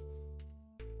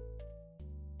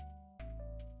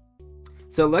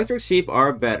 So electric sheep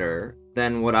are better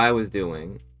than what I was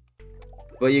doing.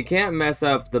 But you can't mess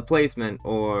up the placement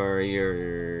or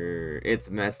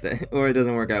it's messed up, or it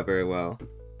doesn't work out very well.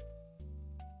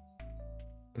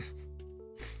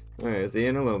 Alright, see you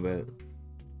in a little bit.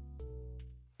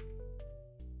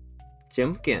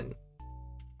 CatianKing.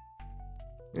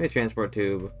 The transport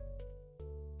tube.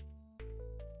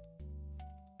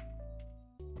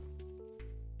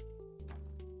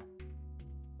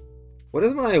 What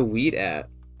is my wheat at?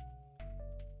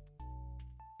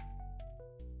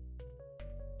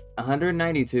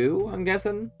 192, I'm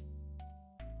guessing?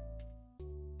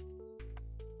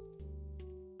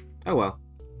 Oh well.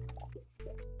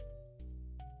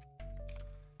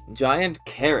 Giant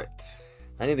carrot.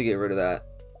 I need to get rid of that.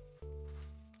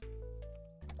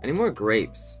 I need more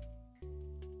grapes.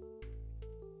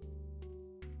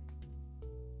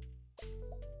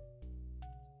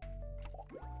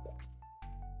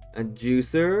 A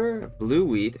juicer, blue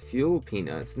wheat, fuel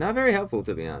peanuts. Not very helpful,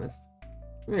 to be honest.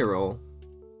 Give me a roll.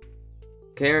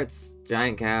 Carrots,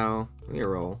 giant cow. Give me a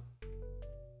roll.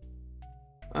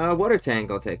 Water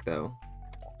tank I'll take, though.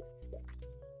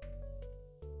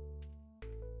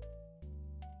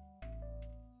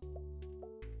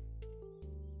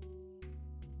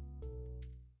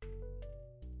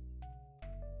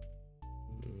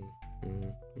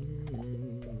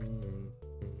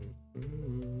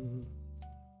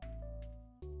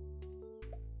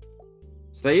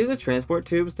 Should I use the transport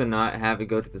tubes to not have it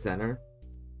go to the center?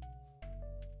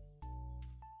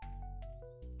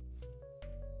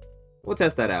 We'll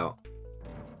test that out.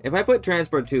 If I put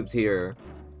transport tubes here,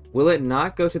 will it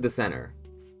not go to the center?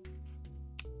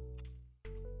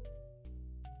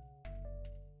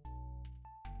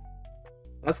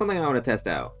 That's something I want to test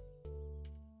out.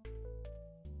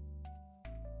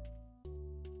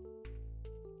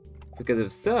 Because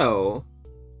if so,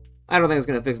 I don't think it's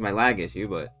going to fix my lag issue,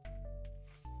 but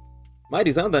might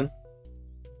do something.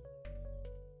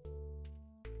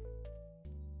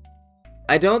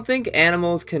 I don't think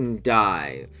animals can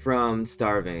die from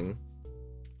starving.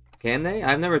 Can they?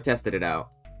 I've never tested it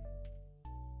out.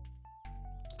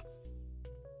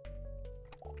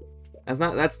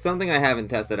 That's something I haven't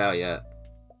tested out yet.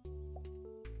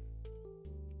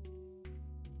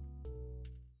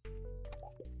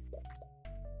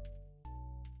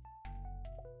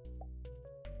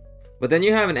 But then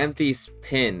you have an empty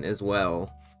pin as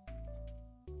well.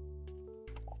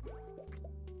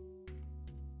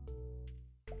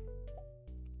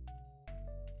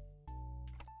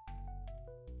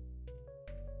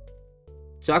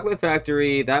 Chocolate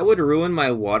factory, that would ruin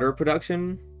my water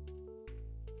production.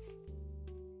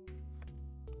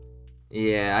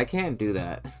 Yeah, I can't do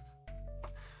that.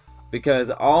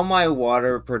 Because all my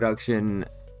water production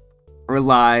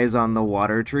relies on the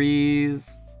water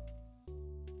trees.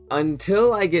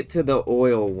 Until I get to the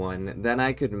oil one, then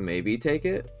I could maybe take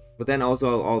it. But then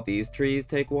also all these trees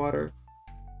take water.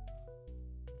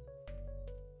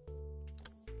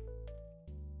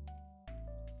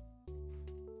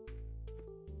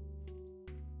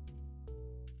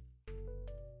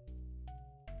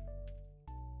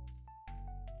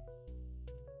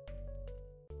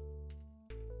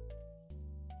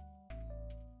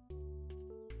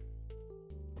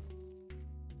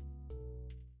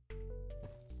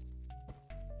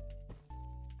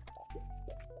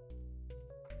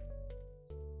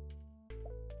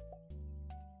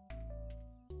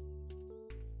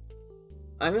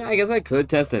 I mean, I guess I could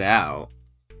test it out.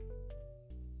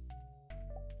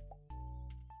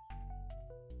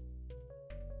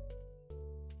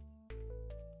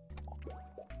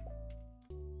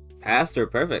 Pastor,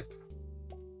 perfect.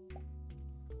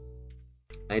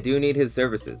 I do need his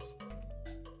services.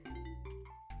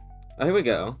 Oh, here we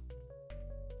go.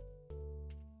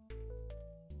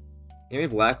 Give me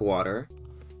black water.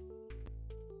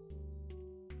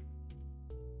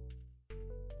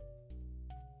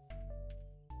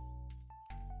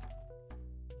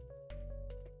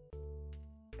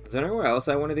 Is there anywhere else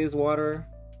I wanted these water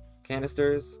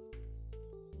canisters?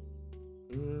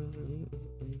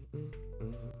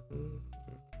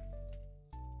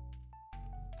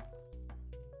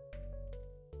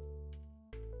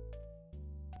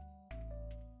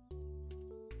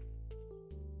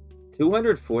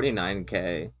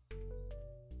 $249K.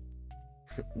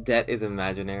 Debt is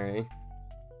imaginary.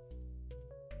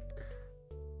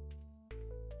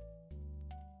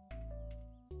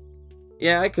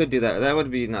 Yeah, I could do that. That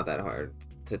would be not that hard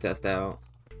to test out.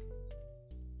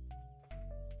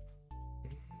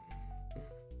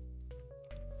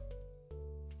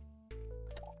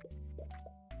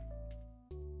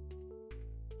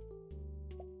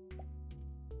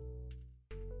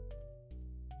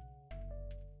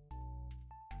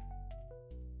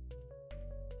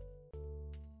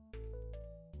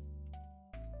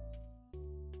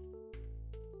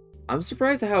 I'm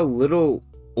surprised at how little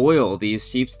oil these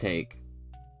sheeps take.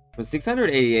 But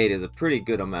 688 is a pretty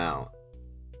good amount.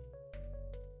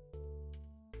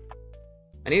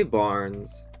 I need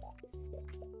barns.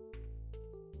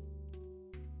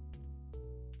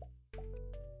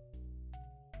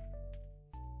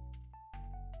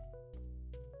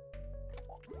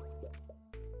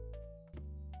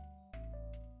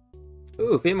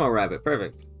 Ooh, female rabbit,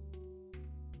 perfect.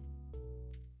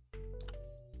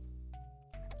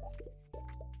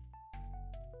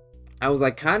 I was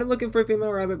like kind of looking for a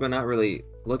female rabbit, but not really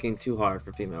looking too hard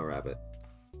for female rabbit.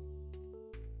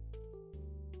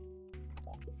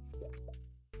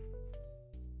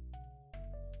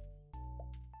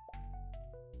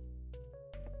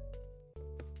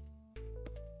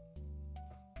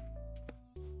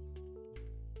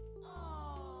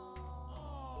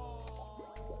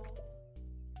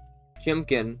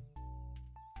 Chimkin.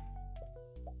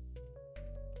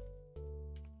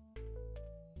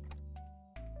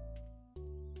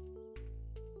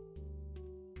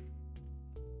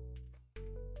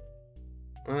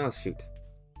 Oh, shoot.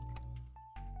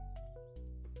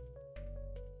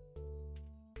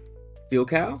 Fuel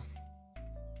cow?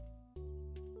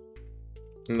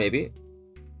 Maybe.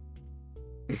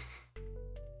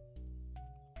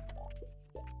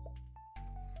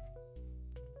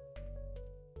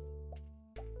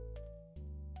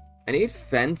 I need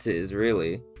fences,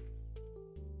 really.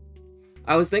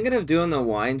 I was thinking of doing the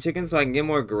wine chicken so I can get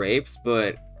more grapes,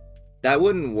 but that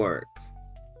wouldn't work.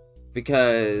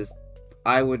 Because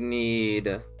I would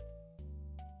need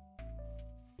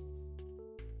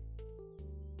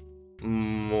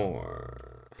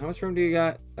more. How much room do you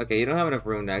got? Okay, you don't have enough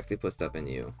room to actually put stuff in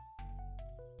you.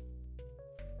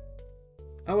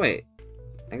 Oh, wait.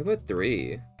 I can put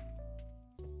 3.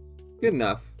 Good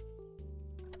enough.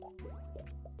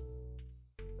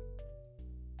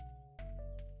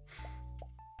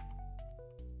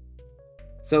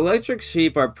 So electric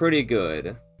sheep are pretty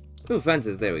good. Ooh,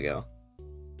 fences, there we go.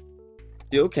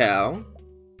 Fuel cow.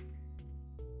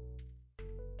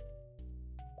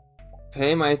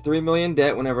 Pay my 3 million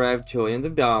debt whenever I have trillions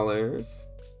of dollars.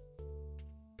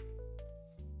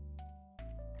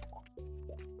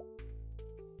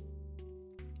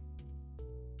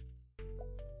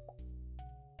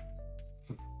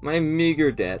 My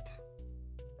meager debt.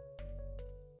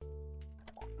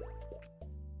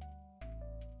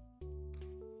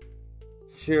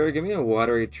 Sure, give me a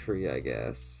watery tree, I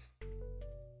guess.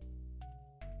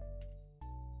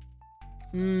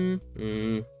 I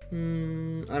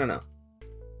don't know.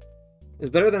 It's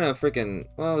better than a freaking.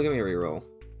 Well, give me a reroll.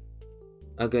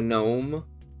 A gnome.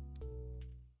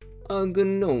 A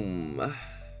gnome.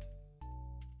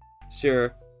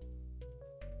 Sure.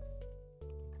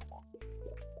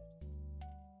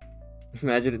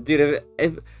 Imagine, dude,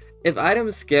 if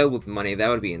items scaled with money, that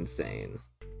would be insane.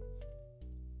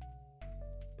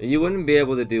 You wouldn't be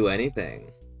able to do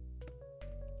anything.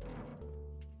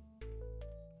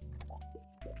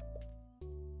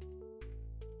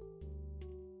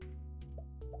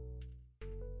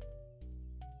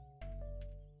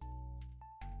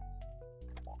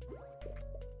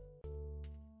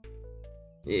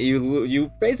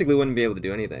 You basically wouldn't be able to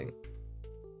do anything.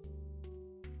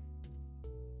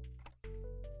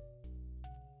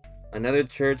 Another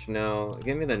church? No.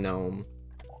 Give me the gnome.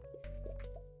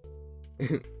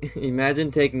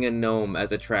 Imagine taking a gnome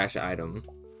as a trash item.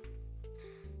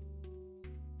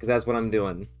 Because that's what I'm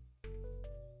doing.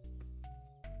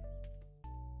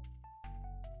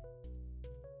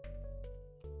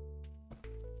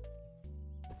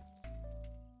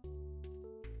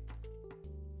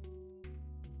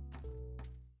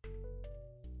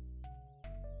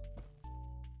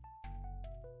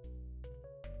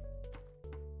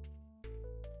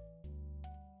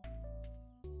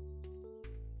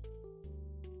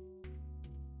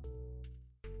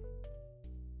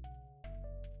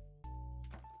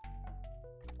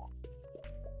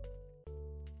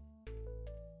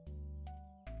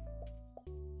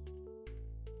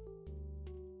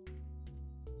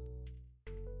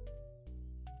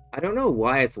 I don't know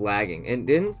why it's lagging. It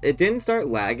didn't start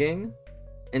lagging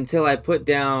until I put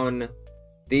down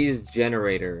these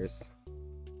generators.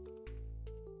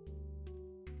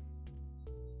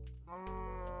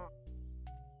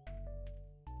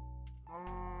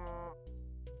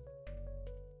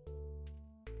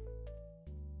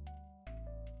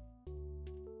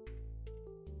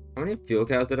 How many fuel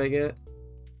cows did I get?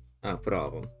 Oh, put all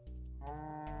of them.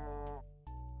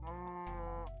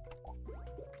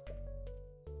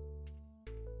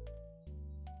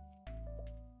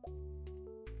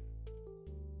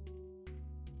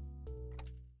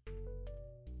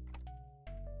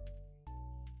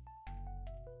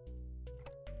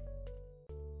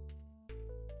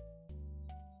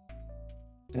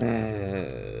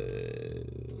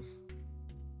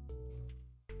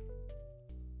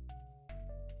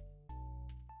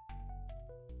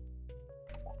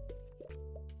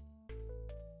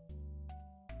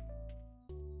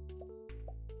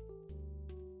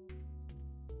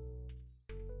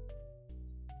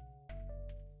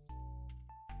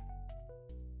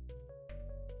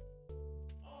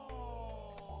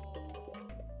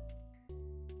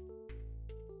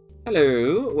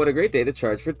 Hello, what a great day to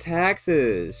charge for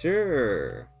taxes.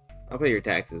 Sure, I'll pay your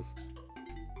taxes.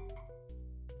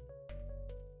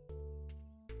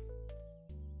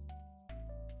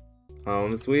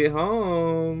 Home sweet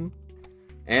home.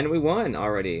 And we won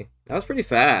already. That was pretty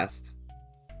fast.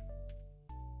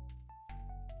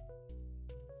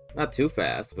 Not too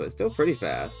fast, but still pretty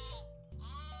fast.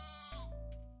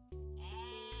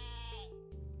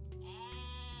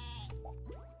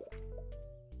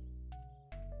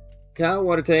 Cow,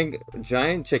 water tank,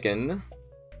 giant chicken.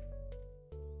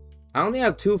 I only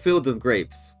have 2 fields of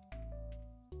grapes.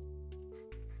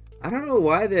 I don't know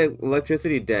why the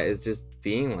electricity debt is just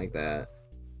being like that.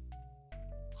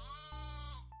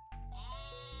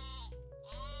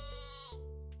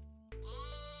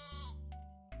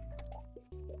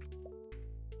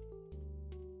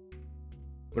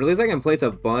 But at least I can place a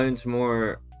bunch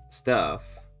more stuff.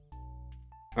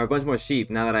 Or a bunch more sheep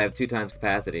now that I have 2 times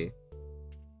capacity.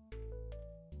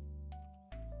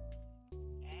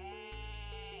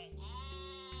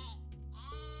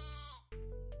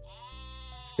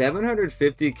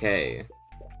 $750K.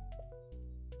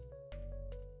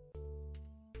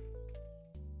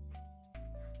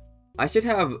 I should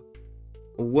have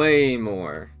way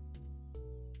more.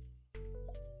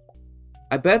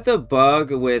 I bet the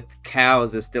bug with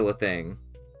cows is still a thing.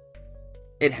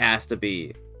 It has to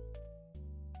be.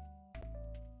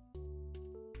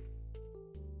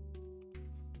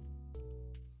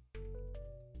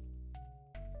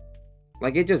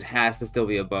 Like, it just has to still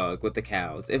be a bug with the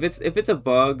cows. If it's a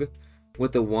bug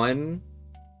with the one,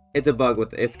 it's a bug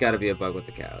with it's got to be a bug with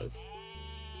the cows.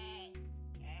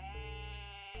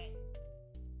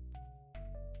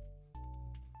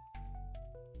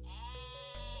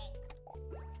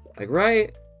 Like,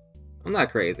 right? I'm not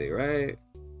crazy, right?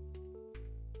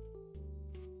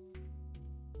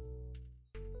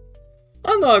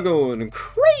 I'm not going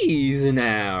crazy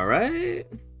now, right?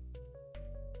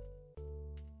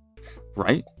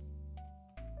 Right?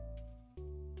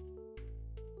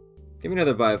 Give me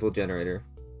another biofuel generator.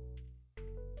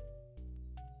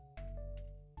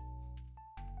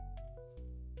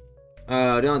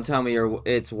 Oh, don't tell me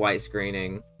it's white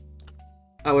screening.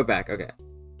 Oh, we're back. Okay.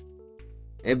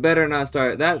 It better not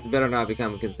start. That better not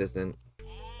become consistent.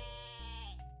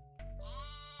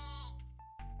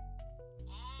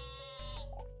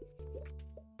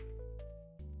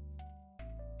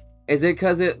 Is it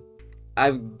because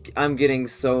I'm getting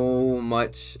so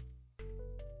much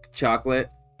chocolate?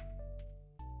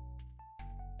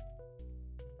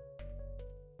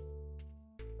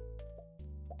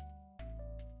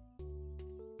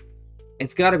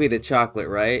 It's got to be the chocolate,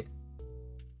 right?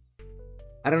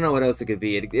 I don't know what else it could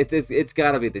be. It's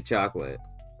got to be the chocolate.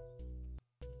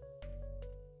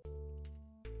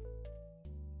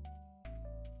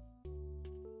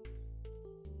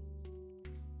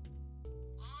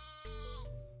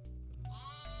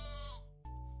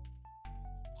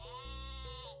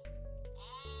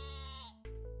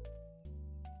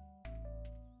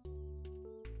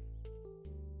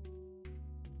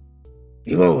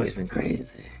 You've always been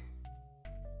crazy.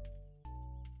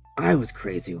 I was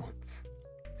crazy once.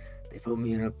 They put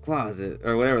me in a closet,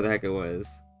 or whatever the heck it was.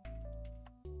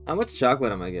 How much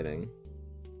chocolate am I getting?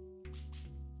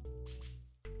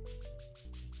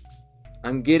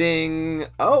 I'm getting...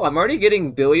 Oh, I'm already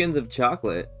getting billions of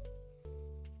chocolate.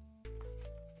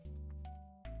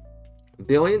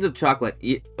 Billions of chocolate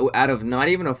out of not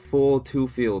even a full 2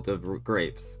 fields of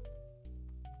grapes.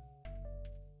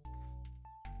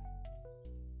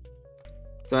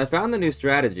 So I found the new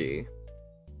strategy.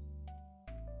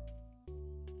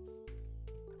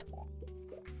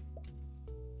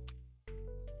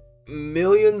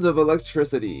 Millions of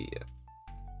electricity.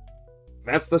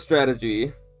 That's the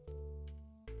strategy.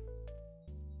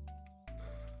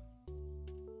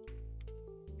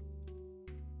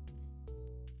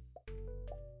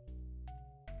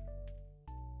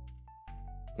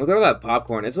 Look at all that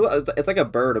popcorn. It's like a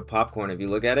bird of popcorn if you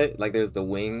look at it. Like there's the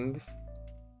wings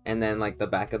and then like the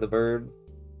back of the bird.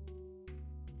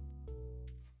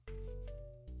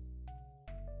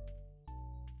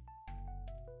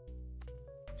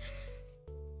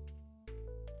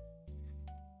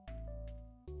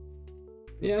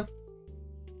 Yeah.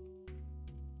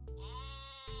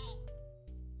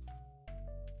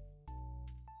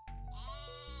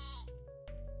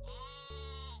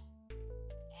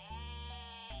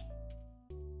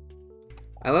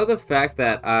 I love the fact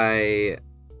that I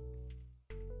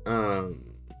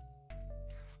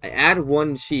add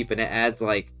 1 sheep and it adds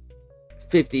like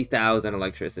 50,000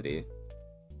 electricity.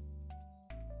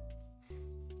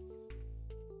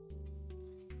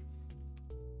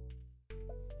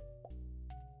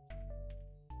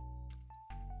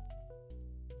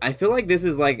 I feel like this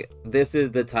is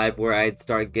the type where I'd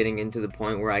start getting into the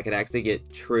point where I could actually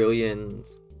get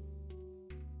trillions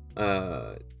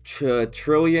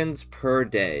trillions per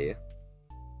day.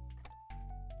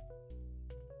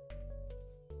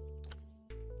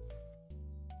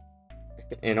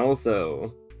 And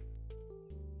also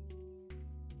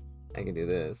I can do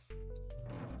this.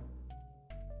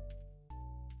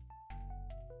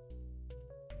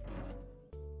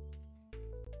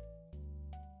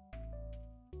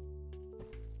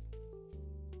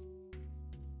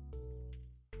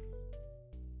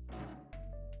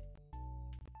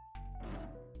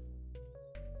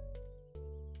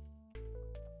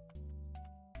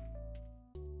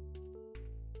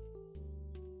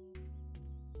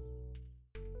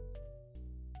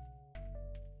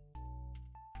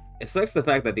 It sucks the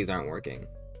fact that these aren't working.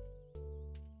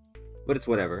 But it's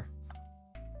whatever.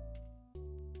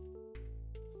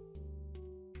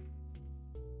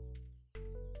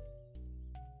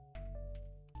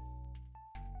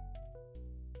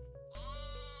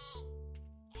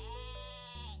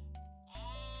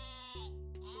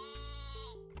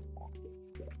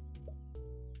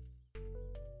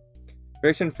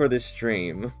 Prediction for this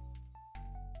stream.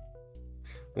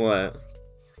 What?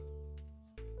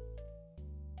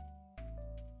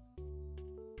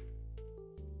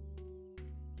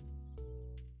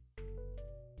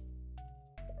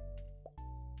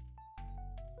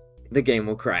 The game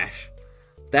will crash.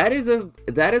 That is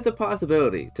a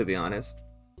possibility, to be honest.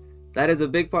 That is a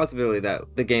big possibility that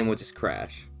the game will just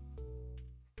crash.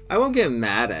 I won't get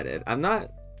mad at it. I'm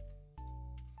not...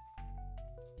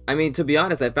 I mean, to be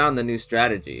honest, I found the new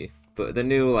strategy. But the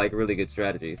new, like, really good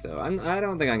strategy. So I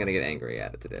don't think I'm gonna get angry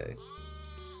at it today.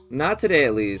 Not today,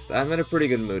 at least. I'm in a pretty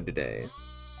good mood today.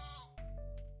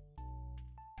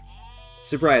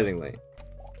 Surprisingly.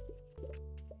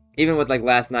 Even with like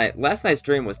last night's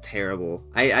stream was terrible.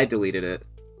 I deleted it.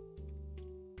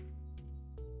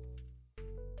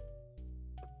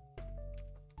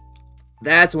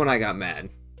 That's when I got mad.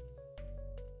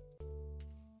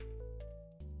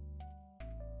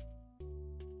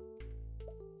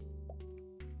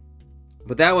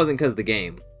 But that wasn't because of the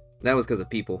game. That was because of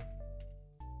people.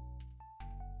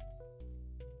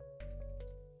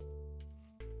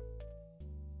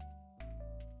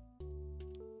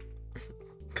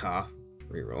 Cough.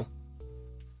 Reroll.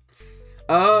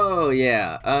 Oh,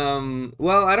 yeah.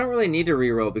 Well, I don't really need to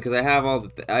reroll because I have all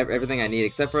everything I need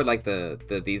except for like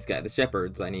these guys, the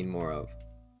shepherds I need more of.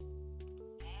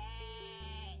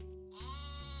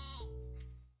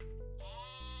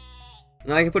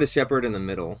 Now I can put a shepherd in the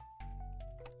middle.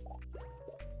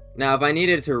 Now, if I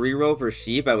needed to reroll for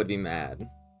sheep, I would be mad.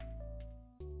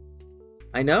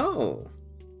 I know.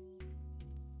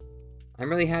 I'm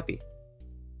really happy.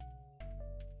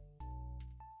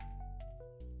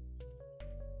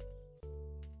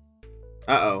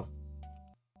 Uh-oh.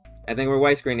 I think we're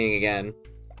white screening again.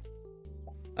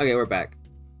 Okay, we're back.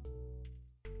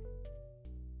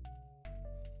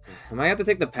 I might have to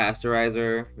take the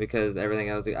pasteurizer because everything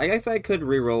else... I guess I could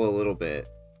reroll a little bit.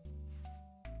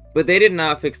 But they did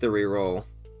not fix the reroll.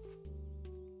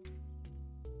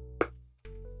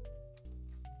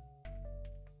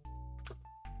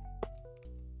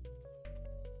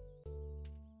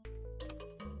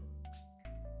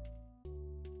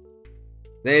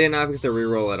 They did not fix the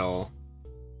reroll at all.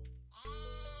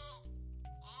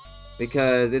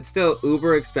 Because it's still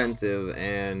uber expensive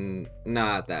and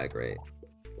not that great.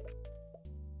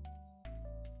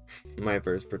 My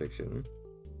first prediction.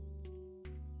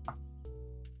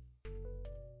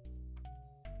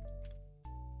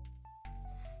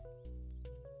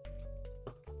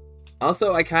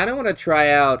 Also, I kind of want to try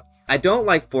out... I don't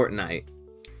like Fortnite.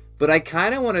 But I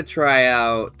kind of want to try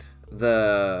out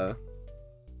the...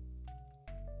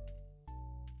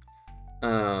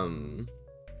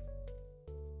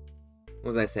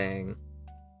 What was I saying?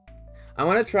 I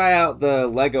want to try out the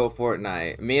Lego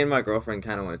Fortnite. Me and my girlfriend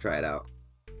kind of want to try it out.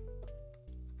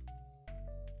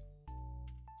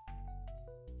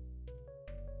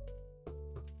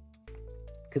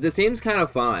 Cause it seems kind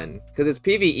of fun. Cause it's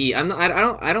PvE.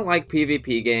 I don't like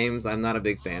PvP games. I'm not a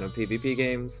big fan of PvP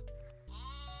games.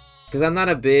 Cause I'm not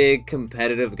a big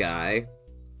competitive guy.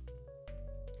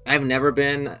 I've never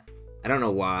been. I don't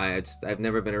know why. I've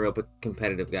never been a real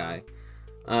competitive guy.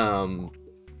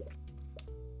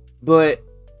 But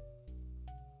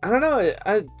I don't know.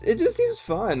 It just seems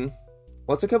fun.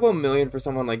 What's a couple million for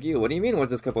someone like you? What do you mean?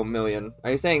 What's this couple million?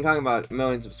 Are you talking about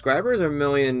million subscribers or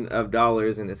million of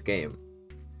dollars in this game?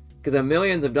 Because of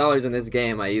millions of dollars in this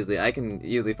game, I can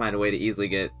usually find a way to easily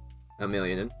get a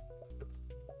million in.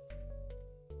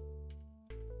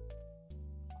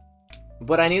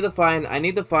 But I need to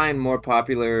find more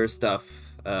popular stuff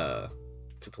to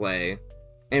play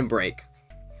and break.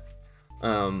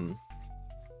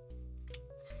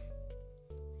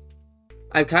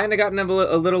 I've kind of gotten a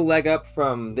little leg up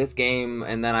from this game,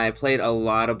 and then I played a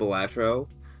lot of Balatro.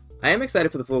 I am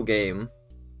excited for the full game.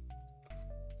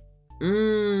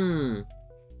 $1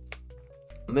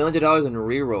 million in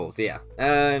rerolls, yeah.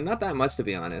 Not that much to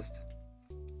be honest.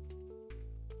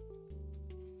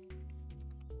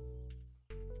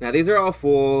 Now these are all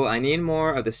full. I need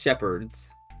more of the shepherds.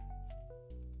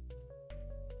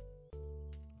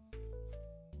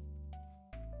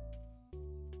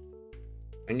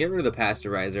 And get rid of the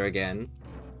pasteurizer again.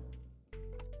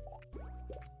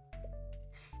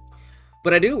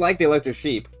 But I do like the electric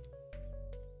sheep.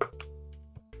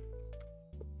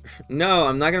 No,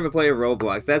 I'm not gonna play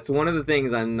Roblox. That's one of the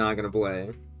things I'm not gonna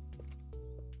play.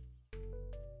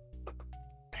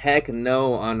 Heck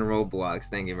no on Roblox,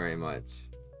 thank you very much.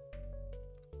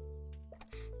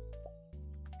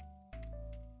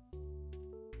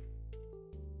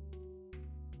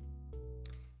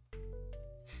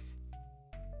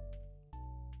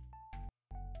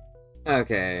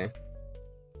 Okay.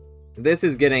 This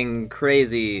is getting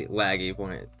crazy laggy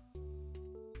point.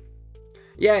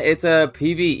 Yeah, it's a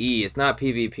PvE, it's not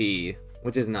PvP,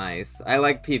 which is nice. I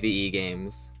like PvE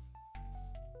games.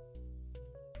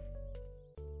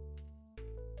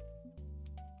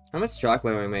 How much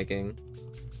chocolate am I making?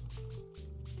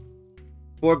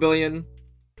 4 billion?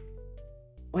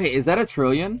 Wait, is that a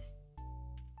trillion?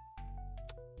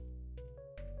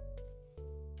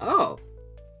 Oh.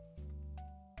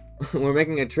 We're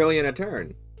making a trillion a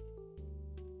turn.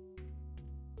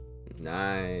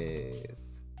 Nice.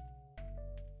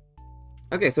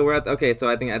 Okay, so we're at so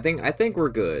I think we're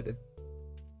good.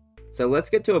 So let's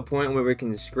get to a point where we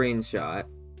can screenshot.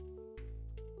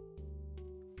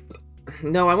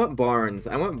 No, I want barns.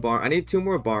 I need 2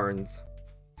 more barns.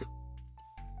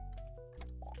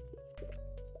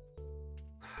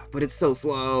 But it's so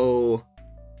slow.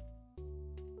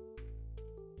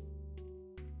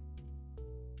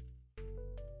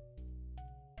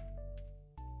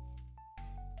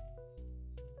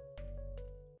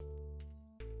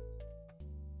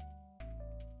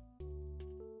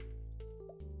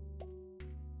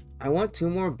 I want 2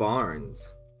 more barns.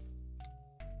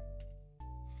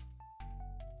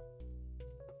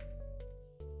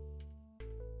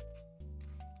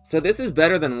 So this is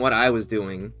better than what I was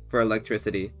doing for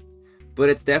electricity, but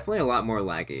it's definitely a lot more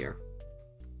laggier.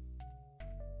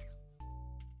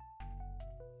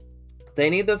 They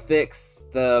need to fix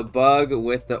the bug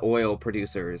with the oil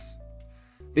producers,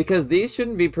 because these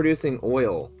shouldn't be producing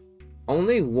oil.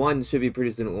 Only one should be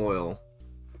producing oil.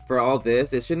 For all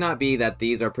this, it should not be that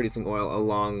these are producing oil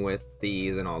along with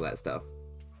these and all that stuff.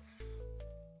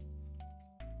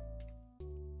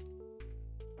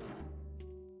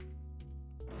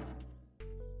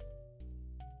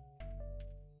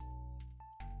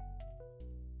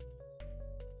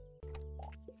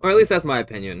 Or at least that's my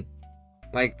opinion.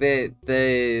 Like,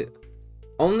 they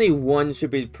only one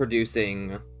should be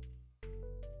producing.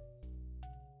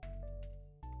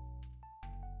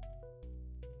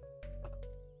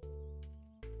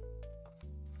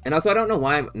 And also, I don't know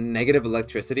why I'm negative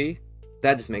electricity.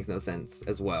 That just makes no sense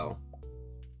as well.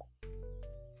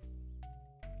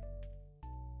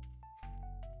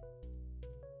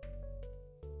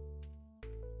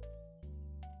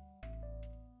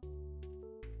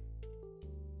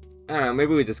 I don't know,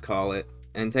 maybe we just call it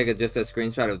and take just a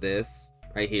screenshot of this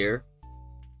right here.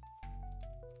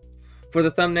 For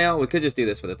the thumbnail, we could just do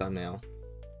this for the thumbnail.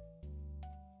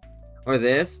 Or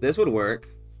this would work.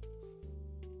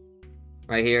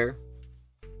 Right here.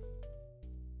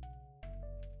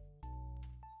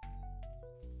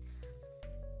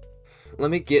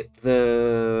 Let me get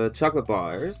the chocolate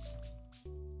bars.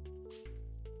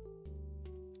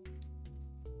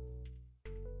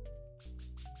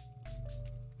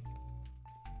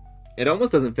 It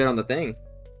almost doesn't fit on the thing.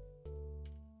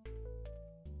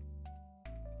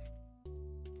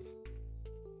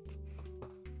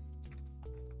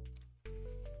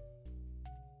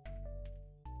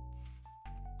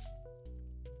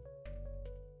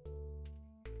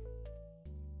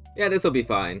 Yeah, this will be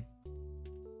fine.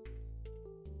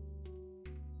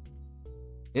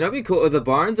 You know, it'd be cool if the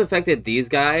barns affected these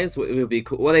guys. It would be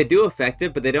cool. Well, they do affect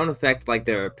it, but they don't affect like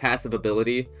their passive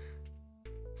ability.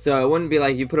 So it wouldn't be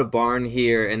like you put a barn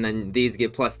here and then these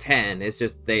get plus 10. It's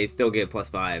just they still get plus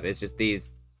 5. It's just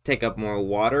these take up more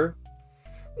water,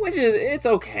 which is it's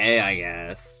okay, I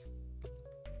guess.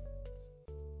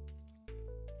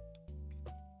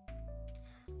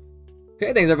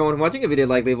 Okay, thanks everyone for watching. If you did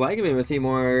like, leave a like. If you want to see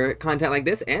more content like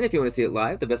this, and if you want to see it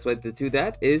live, the best way to do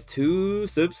that is to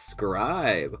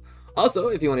subscribe. Also,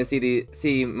 if you want to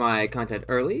see my content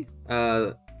early,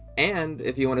 and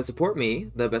if you want to support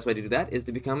me, the best way to do that is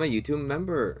to become a YouTube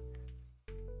member.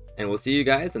 And we'll see you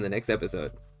guys in the next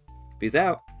episode. Peace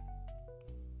out.